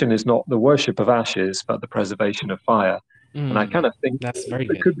 "Tradition is not the worship of ashes, but the preservation of fire." And I kind of think That's very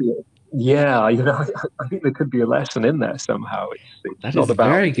there good. could be, yeah, I think there could be a lesson in there somehow. It's That is not about.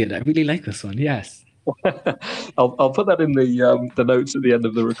 very good. I really like this one. Yes. I'll put that in the notes at the end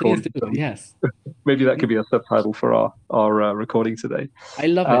of the Please recording. do. So Yes. maybe that could be a subtitle for our recording today. I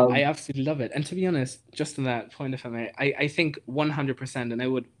love it. I Um, absolutely love it. And to be honest, just on that point, if I may, I think 100%, and I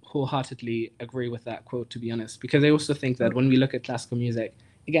would wholeheartedly agree with that quote, to be honest, because I also think that when we look at classical music,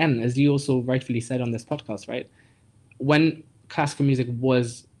 again, as you also rightfully said on this podcast, right? When classical music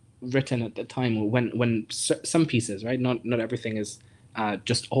was written at the time, or when some pieces, right? Not everything is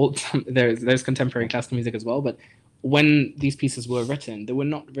just old. There's contemporary classical music as well, but when these pieces were written, they were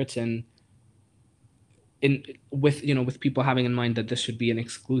not written in with with people having in mind that this should be an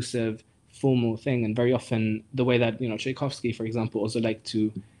exclusive formal thing. And very often the way that Tchaikovsky, for example, also liked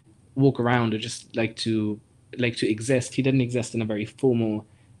to walk around or just like to exist, he didn't exist in a very formal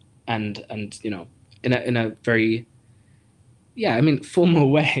and in a very, yeah, I mean, formal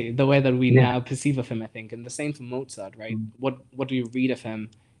way, the way that we yeah. now perceive of him, I think. And the same for Mozart, right? What do you read of him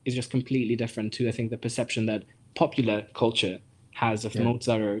is just completely different to, I think, the perception that popular culture has of Yeah.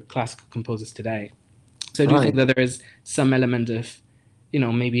 Mozart or classical composers today. So I do think Right. that there is some element of,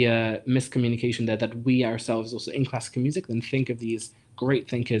 maybe a miscommunication there, that we ourselves also in classical music then think of these great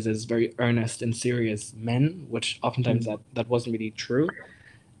thinkers as very earnest and serious men, which oftentimes Mm. that wasn't really true.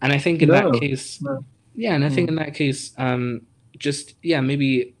 And I think in that No. case, No. yeah, and I think Mm. in that case, just yeah,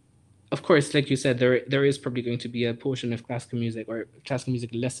 maybe, of course, like you said, there is probably going to be a portion of classical music or classical music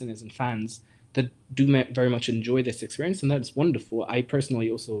listeners and fans that do very much enjoy this experience, and that's wonderful. I personally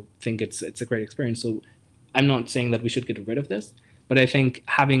also think it's a great experience. So I'm not saying that we should get rid of this, but I think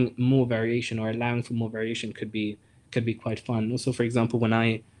having more variation or allowing for more variation could be quite fun. Also, for example, when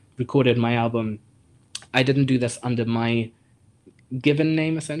I recorded my album, I didn't do this under my given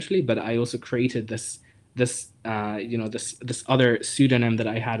name essentially, but I also created this other pseudonym that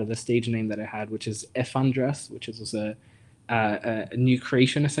I had, or the stage name that I had, which is Andreas, which is also a new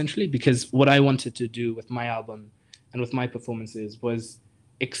creation essentially, because what I wanted to do with my album and with my performances was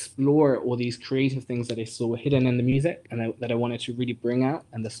explore all these creative things that I saw hidden in the music, and that I wanted to really bring out,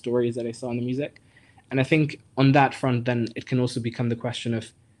 and the stories that I saw in the music. And I think on that front, then it can also become the question of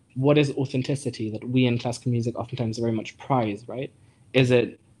what is authenticity that we in classical music oftentimes very much prize, right? Is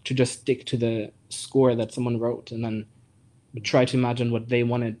it to just stick to the score that someone wrote and then try to imagine what they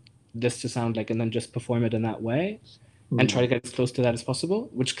wanted this to sound like and then just perform it in that way and try Mm. to get as close to that as possible,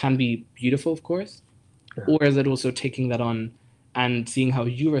 which can be beautiful, of course? Yeah. Or is it also taking that on and seeing how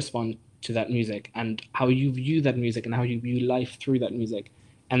you respond to that music and how you view that music and how you view life through that music,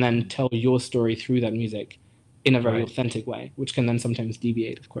 and then tell your story through that music in a very Right. authentic way, which can then sometimes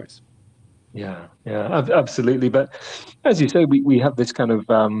deviate, of course. Yeah. Yeah. Absolutely. But as you say, we have this kind of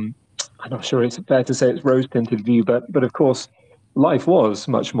I'm not sure it's fair to say it's rose-tinted view, but of course, life was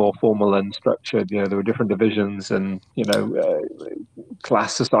much more formal and structured. There were different divisions and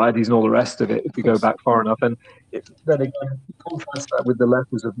class societies and all the rest of it. If Of we go course. back far enough, and then again, contrast that with the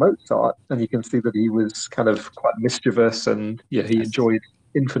letters of Mozart, and you can see that he was kind of quite mischievous, and yeah, he Yes. enjoyed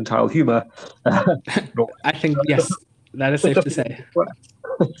infantile humor. I think, yes, that is It safe to doesn't say. really square.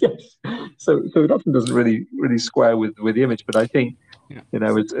 Yes, so it often doesn't really square with the image. But I think Yeah.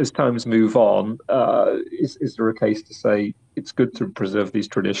 as times move on, is there a case to say it's good to preserve these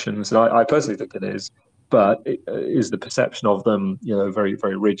traditions? And I personally think it is, but is the perception of them, very,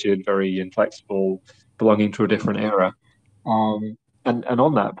 very rigid, very inflexible, belonging to a different era? And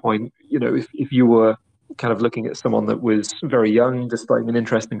on that point, if you were kind of looking at someone that was very young, displaying an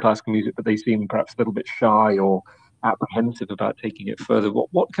interest in classical music, but they seem perhaps a little bit shy or apprehensive about taking it further,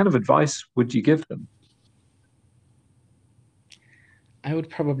 what kind of advice would you give them? I would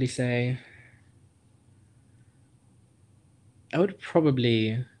probably say, I would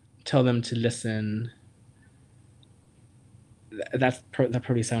probably tell them to listen. That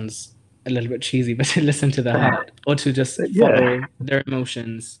probably sounds a little bit cheesy, but to listen to their heart, or to just Yeah, follow their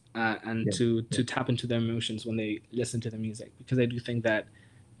emotions, and yeah, to tap into their emotions when they listen to the music. Because I do think that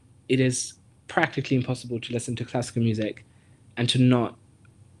it is practically impossible to listen to classical music and to not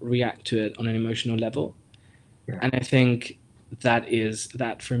react to it on an emotional level. yeah, And I think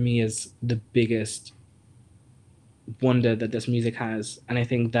that for me is the biggest wonder that this music has. And I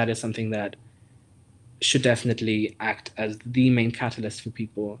think that is something that should definitely act as the main catalyst for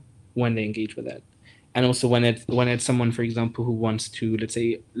people when they engage with it. And also when it's someone, for example, who wants to, let's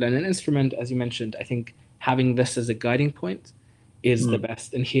say, learn an instrument, as you mentioned, I think having this as a guiding point is the mm,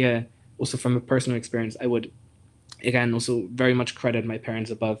 best. And here, also from a personal experience, I would again also very much credit my parents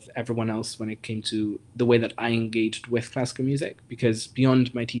above everyone else when it came to the way that I engaged with classical music, because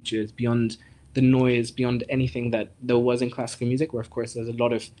beyond my teachers, beyond the noise, beyond anything that there was in classical music, where of course there's a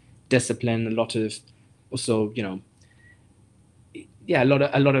lot of discipline, a lot of also, a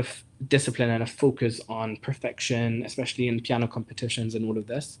lot of discipline and a focus on perfection, especially in piano competitions and all of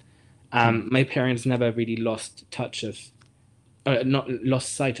this. My parents never really lost touch of, not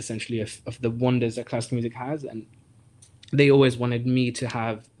lost sight essentially of the wonders that classical music has, and they always wanted me to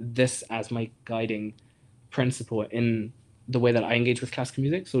have this as my guiding principle in the way that I engage with classical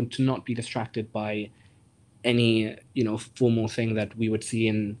music. So to not be distracted by any formal thing that we would see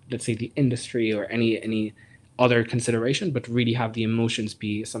in, let's say, the industry or any other consideration, but really have the emotions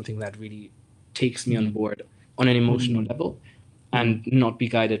be something that really takes me on board on an emotional level, and not be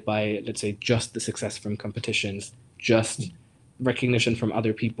guided by, let's say, just the success from competitions, just recognition from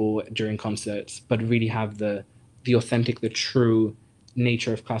other people during concerts, but really have the authentic, the true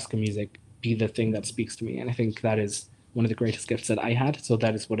nature of classical music be the thing that speaks to me. And I think that is one of the greatest gifts that I had. So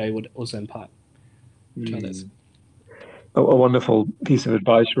that is what I would also impart to others. A wonderful piece of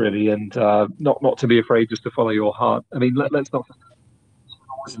advice, really, and not to be afraid just to follow your heart. I mean, let's not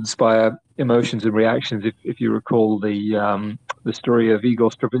always inspire emotions and reactions. If you recall the story of Igor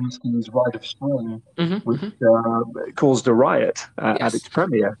Stravinsky's Ride of Spring, which caused a riot at its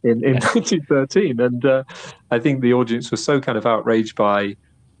premiere in 1913, and I think the audience was so kind of outraged by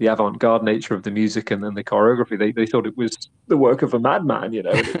the avant-garde nature of the music and then the choreography. They thought it was the work of a madman, and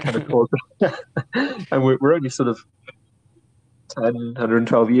it kind of caused. And we're only sort of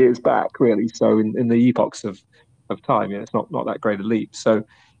 112 years back, really. So in the epochs of time, it's not that great a leap. So,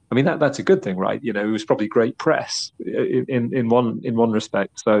 I mean, that's a good thing, right? It was probably great press in one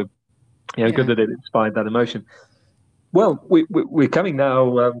respect. So, good that it inspired that emotion. Well, we're coming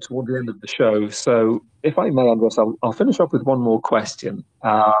now toward the end of the show. So, if I may, Andreas, I'll finish off with one more question,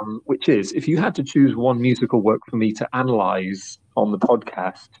 which is, if you had to choose one musical work for me to analyze on the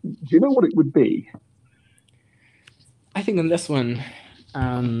podcast, do you know what it would be? I think on this one,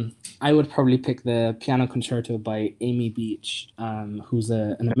 I would probably pick the Piano Concerto by Amy Beach, who's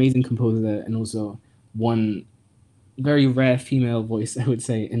an amazing composer and also one very rare female voice, I would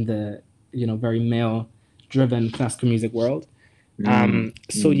say, in the very male-driven classical music world.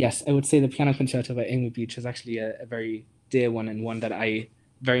 So yes, I would say the Piano Concerto by Amy Beach is actually a very dear one, and one that I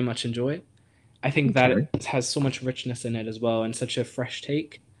very much enjoy. I think that it has so much richness in it as well, and such a fresh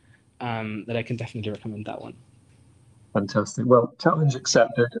take, that I can definitely recommend that one. Fantastic. Well, challenge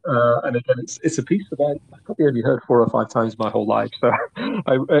accepted. And again, it's a piece that I probably only heard 4 or 5 times my whole life. So,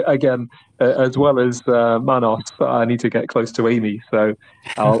 again, as well as Manos, I need to get close to Amy. So,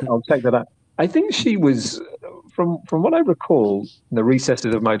 I'll check that out. I think she was, from what I recall, in the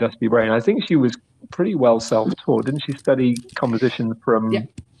recesses of my dusty brain, I think she was pretty well self-taught. Didn't she study composition from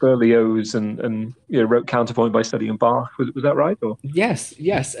Berlioz and wrote counterpoint by studying Bach? Was that right? Or yes,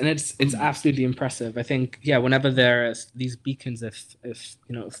 and it's absolutely impressive. I think whenever there's these beacons of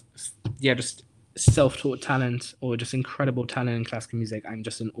just self-taught talent or just incredible talent in classical music, I'm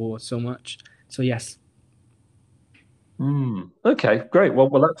just in awe so much. So yes. Okay, great. Well,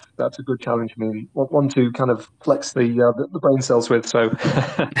 that's a good challenge. I mean, one to kind of flex the brain cells with. So,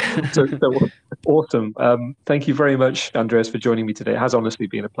 so awesome. Thank you very much, Andreas, for joining me today. It has honestly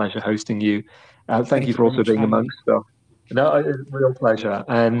been a pleasure hosting you. Thank you for also being amongst us. No, it's a real pleasure,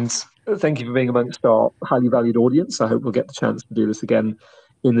 and thank you for being amongst our highly valued audience. I hope we'll get the chance to do this again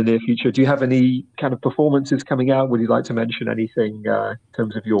in the near future. Do you have any kind of performances coming out? Would you like to mention anything in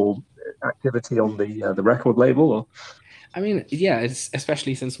terms of your activity on the record label? Or? I mean, yeah, it's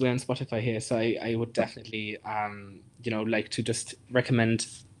especially since we're on Spotify here, so I would definitely, like to just recommend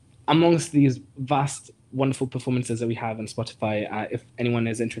amongst these vast, wonderful performances that we have on Spotify, if anyone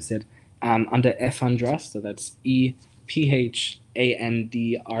is interested, under Ephandras, so that's EPHANDRAS.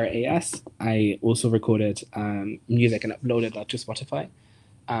 I also recorded music and uploaded that to Spotify.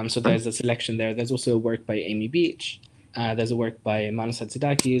 So there's a selection there. There's also a work by Amy Beach. There's a work by Manos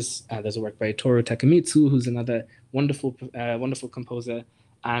Hatzidakis. There's a work by Toru Takemitsu, who's another wonderful composer,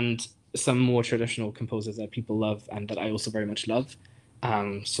 and some more traditional composers that people love and that I also very much love.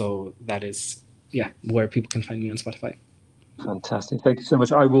 So that is, where people can find me on Spotify. Fantastic. Thank you so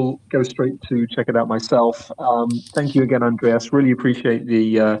much. I will go straight to check it out myself. Thank you again, Andreas. Really appreciate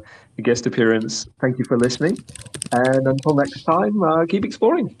the guest appearance. Thank you for listening. And until next time, keep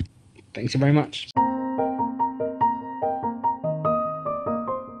exploring. Thanks very much.